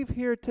leave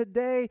here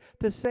today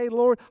to say,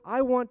 Lord,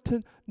 I want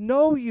to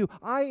know you.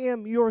 I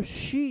am your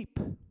sheep.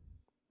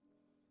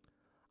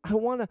 I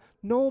want to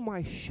know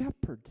my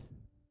shepherd.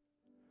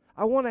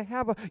 I want to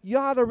have a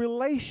yada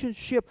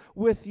relationship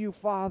with you,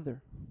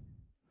 Father.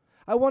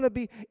 I want to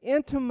be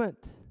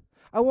intimate.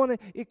 I want to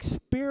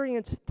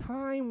experience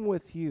time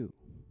with you.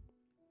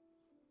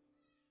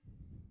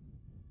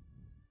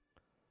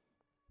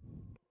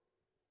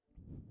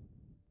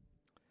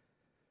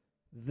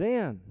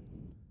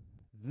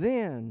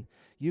 Then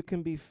you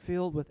can be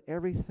filled with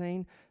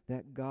everything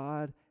that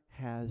God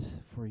has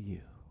for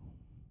you.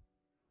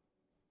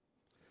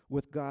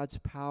 With God's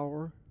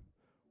power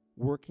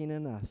working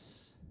in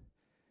us,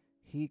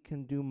 He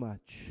can do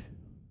much,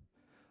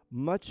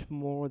 much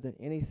more than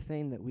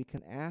anything that we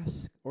can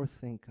ask or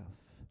think of.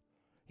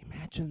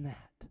 Imagine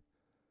that.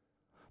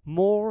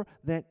 More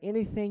than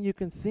anything you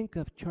can think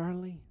of,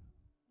 Charlie.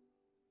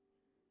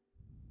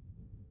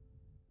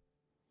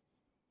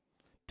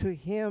 To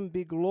Him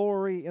be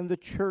glory in the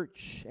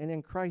church and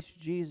in Christ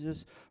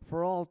Jesus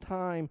for all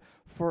time,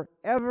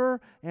 forever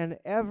and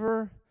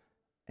ever.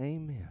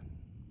 Amen.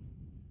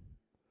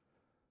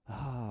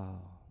 Oh,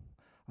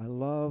 I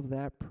love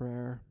that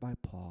prayer by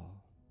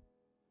Paul.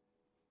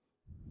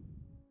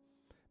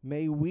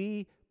 May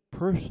we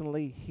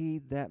personally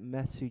heed that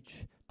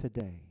message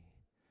today.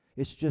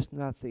 It's just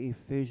not the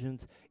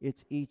Ephesians,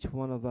 it's each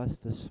one of us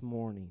this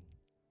morning.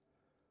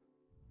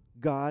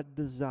 God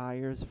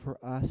desires for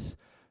us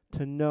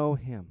to know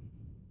Him.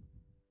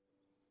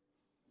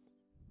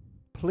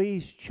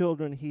 Please,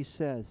 children, He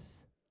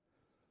says,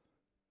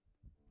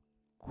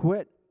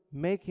 quit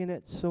making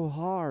it so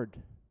hard.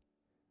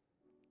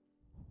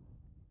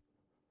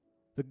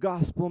 The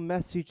gospel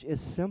message is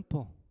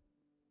simple.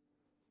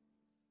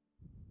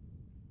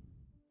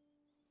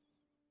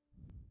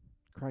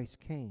 Christ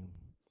came.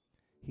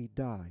 He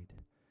died.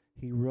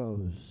 He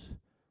rose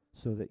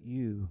so that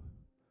you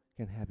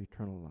can have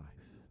eternal life.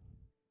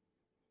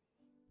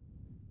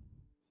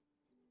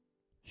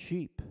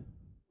 Sheep,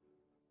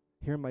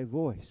 hear my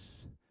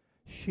voice.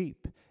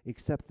 Sheep,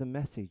 accept the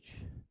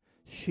message.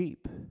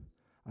 Sheep,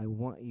 I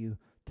want you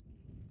to,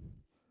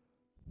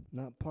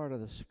 not part of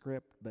the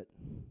script, but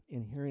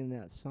in hearing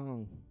that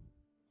song,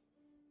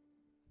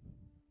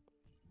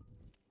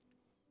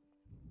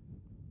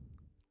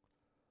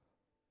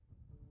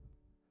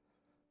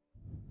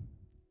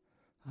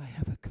 I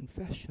have a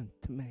confession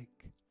to make.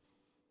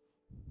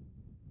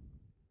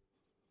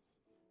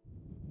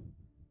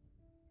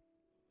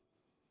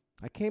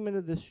 I came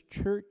into this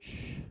church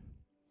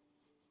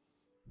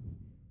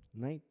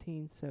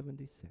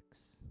 1976.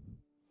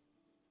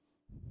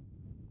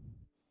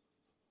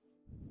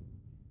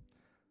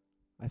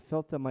 I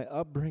felt that my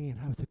upbringing,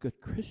 I was a good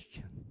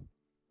Christian.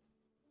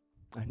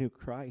 I knew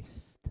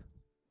Christ.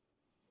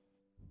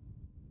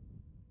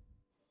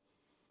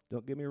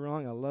 Don't get me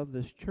wrong, I love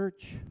this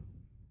church.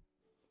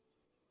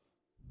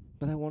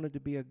 But I wanted to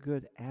be a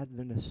good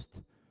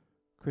Adventist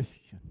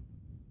Christian.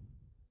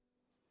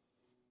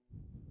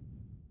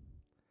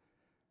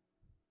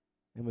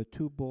 And with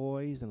 2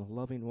 boys and a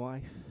loving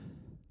wife,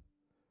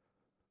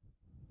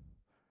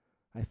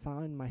 I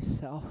found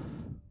myself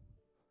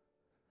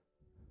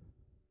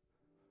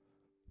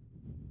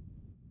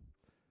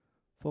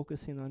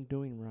focusing on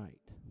doing right.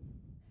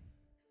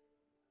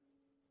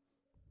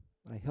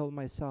 I held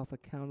myself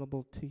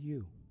accountable to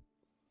you,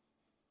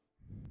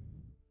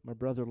 my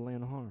brother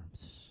Lynn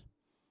Harms.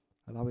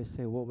 I'd always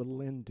say, what would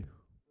Lynn do?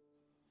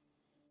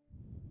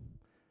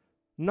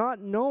 Not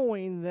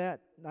knowing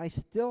that I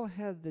still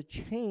had the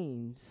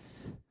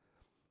chains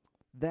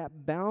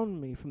that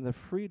bound me from the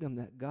freedom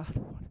that God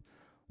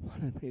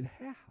wanted me to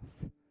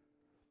have.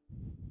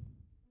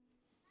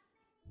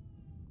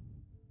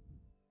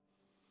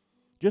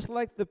 Just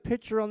like the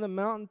picture on the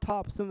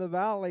mountaintops and the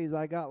valleys,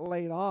 I got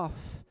laid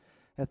off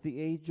at the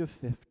age of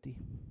 50.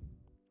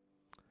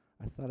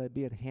 I thought I'd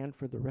be at hand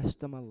for the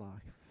rest of my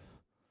life.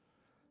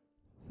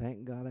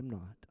 Thank God I'm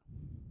not.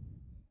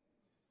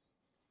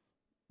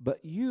 But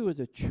you as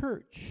a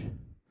church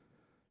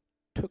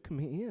took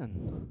me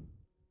in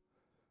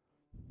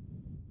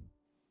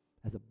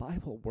as a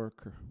Bible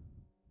worker,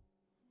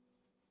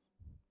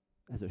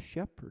 as a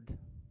shepherd.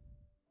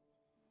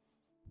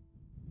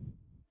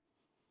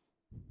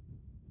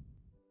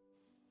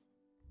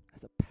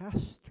 As a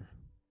pastor.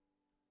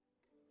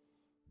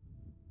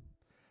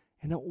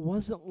 And it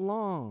wasn't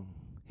long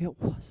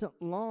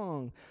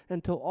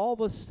until all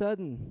of a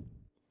sudden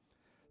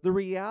the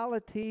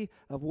reality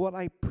of what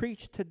I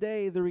preach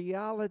today, the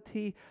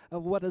reality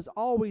of what has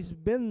always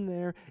been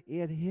there,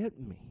 it hit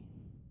me.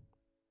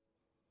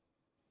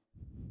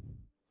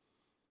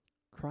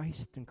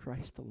 Christ and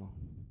Christ alone.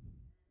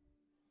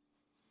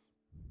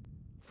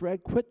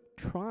 Fred, quit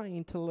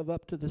trying to live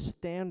up to the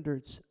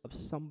standards of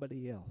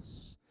somebody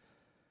else.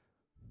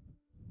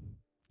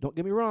 Don't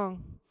get me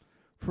wrong.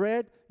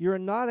 Fred, you're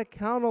not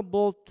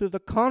accountable to the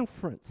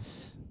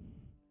conference.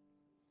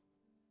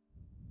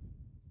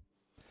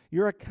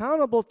 You're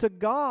accountable to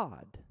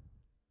God.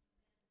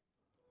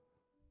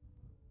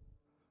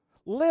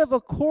 Live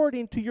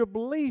according to your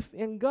belief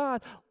in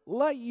God.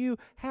 Let you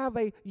have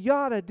a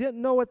yada,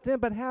 didn't know it then,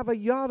 but have a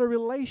yada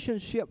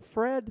relationship,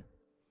 Fred.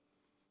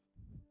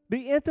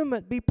 Be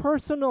intimate, be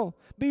personal,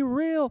 be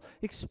real,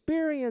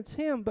 experience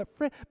Him, but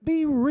Fred,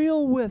 be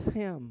real with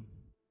Him.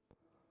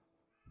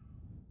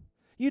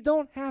 You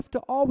don't have to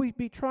always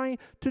be trying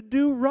to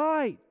do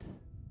right.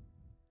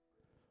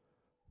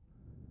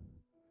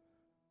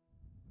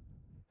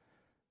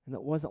 And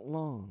it wasn't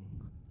long.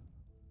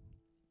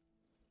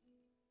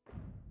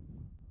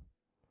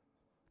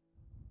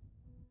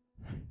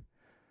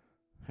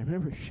 I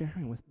remember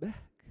sharing with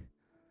Beck,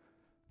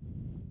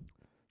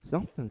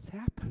 something's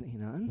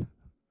happening, hon.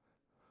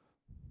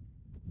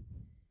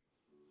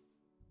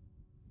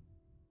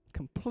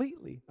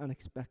 Completely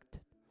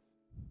unexpected.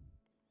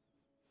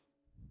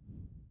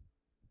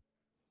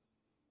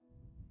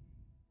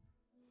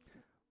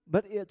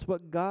 But it's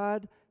what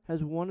God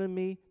has wanted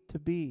me to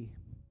be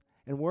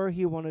and where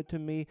He wanted to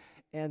me,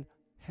 and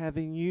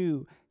having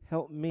you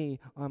help me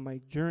on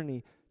my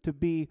journey to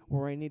be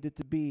where I needed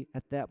to be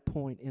at that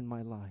point in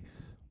my life.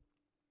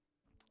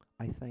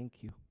 I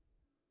thank you.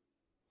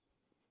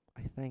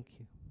 I thank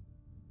you.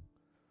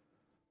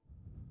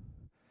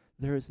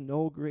 There is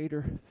no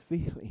greater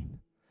feeling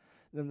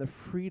than the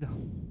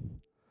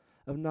freedom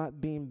of not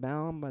being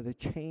bound by the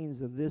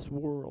chains of this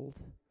world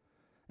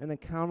and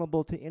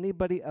accountable to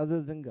anybody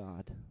other than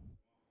God.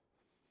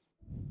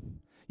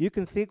 You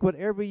can think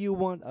whatever you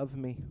want of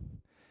me.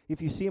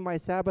 If you see my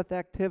Sabbath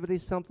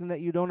activities something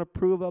that you don't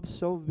approve of,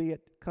 so be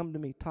it. Come to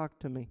me, talk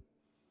to me.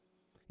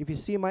 If you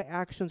see my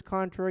actions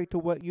contrary to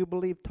what you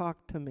believe,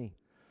 talk to me.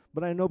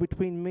 But I know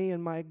between me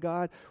and my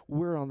God,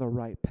 we're on the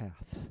right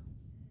path.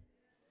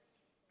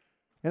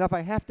 And if I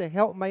have to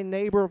help my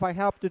neighbor, if I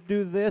have to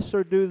do this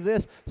or do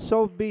this,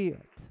 so be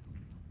it.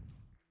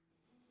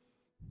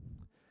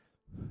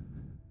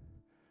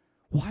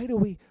 Why do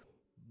we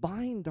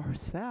bind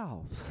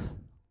ourselves?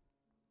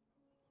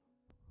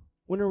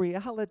 When in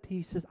reality,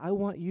 He says, I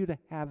want you to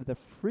have the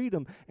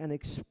freedom and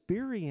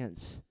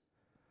experience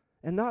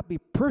and not be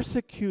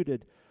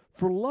persecuted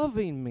for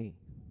loving me.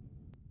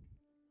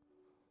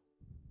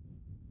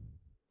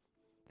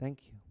 Thank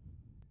you.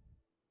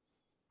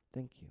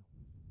 Thank you.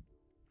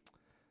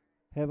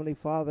 Heavenly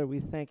Father, we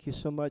thank you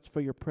so much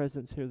for your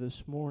presence here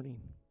this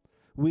morning.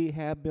 We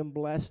have been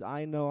blessed.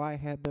 I know I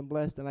have been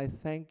blessed, and I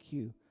thank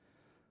you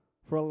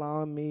for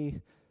allowing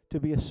me to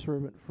be a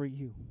servant for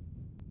you.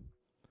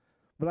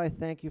 But I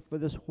thank you for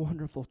this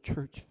wonderful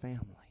church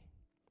family.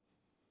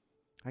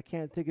 I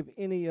can't think of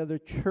any other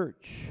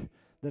church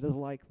that is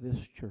like this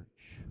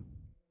church.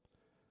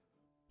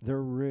 They're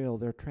real.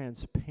 They're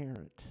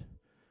transparent.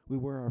 We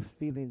wear our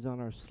feelings on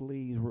our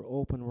sleeves. We're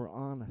open. We're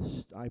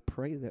honest. I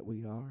pray that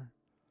we are.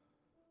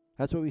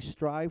 That's what we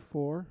strive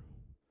for.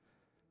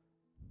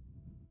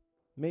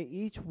 May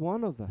each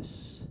one of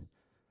us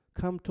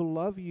come to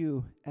love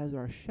you as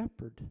our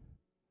shepherd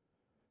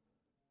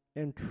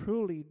and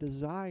truly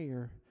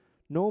desire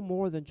no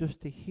more than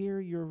just to hear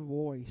your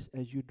voice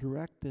as you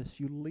direct us,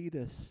 you lead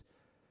us,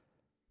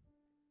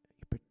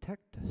 you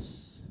protect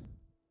us.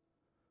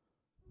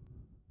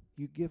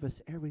 You give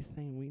us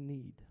everything we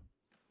need.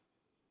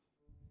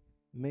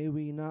 May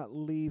we not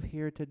leave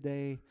here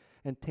today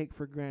and take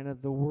for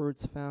granted the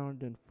words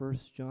found in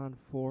 1 John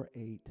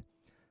 4:8.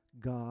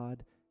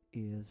 God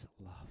is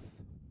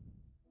love.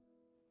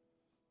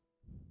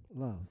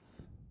 Love.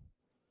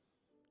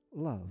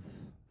 Love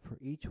for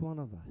each one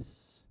of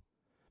us.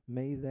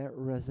 May that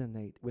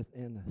resonate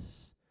within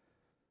us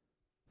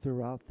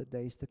throughout the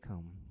days to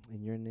come.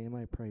 In your name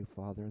I pray,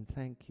 Father, and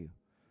thank you.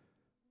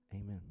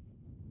 Amen.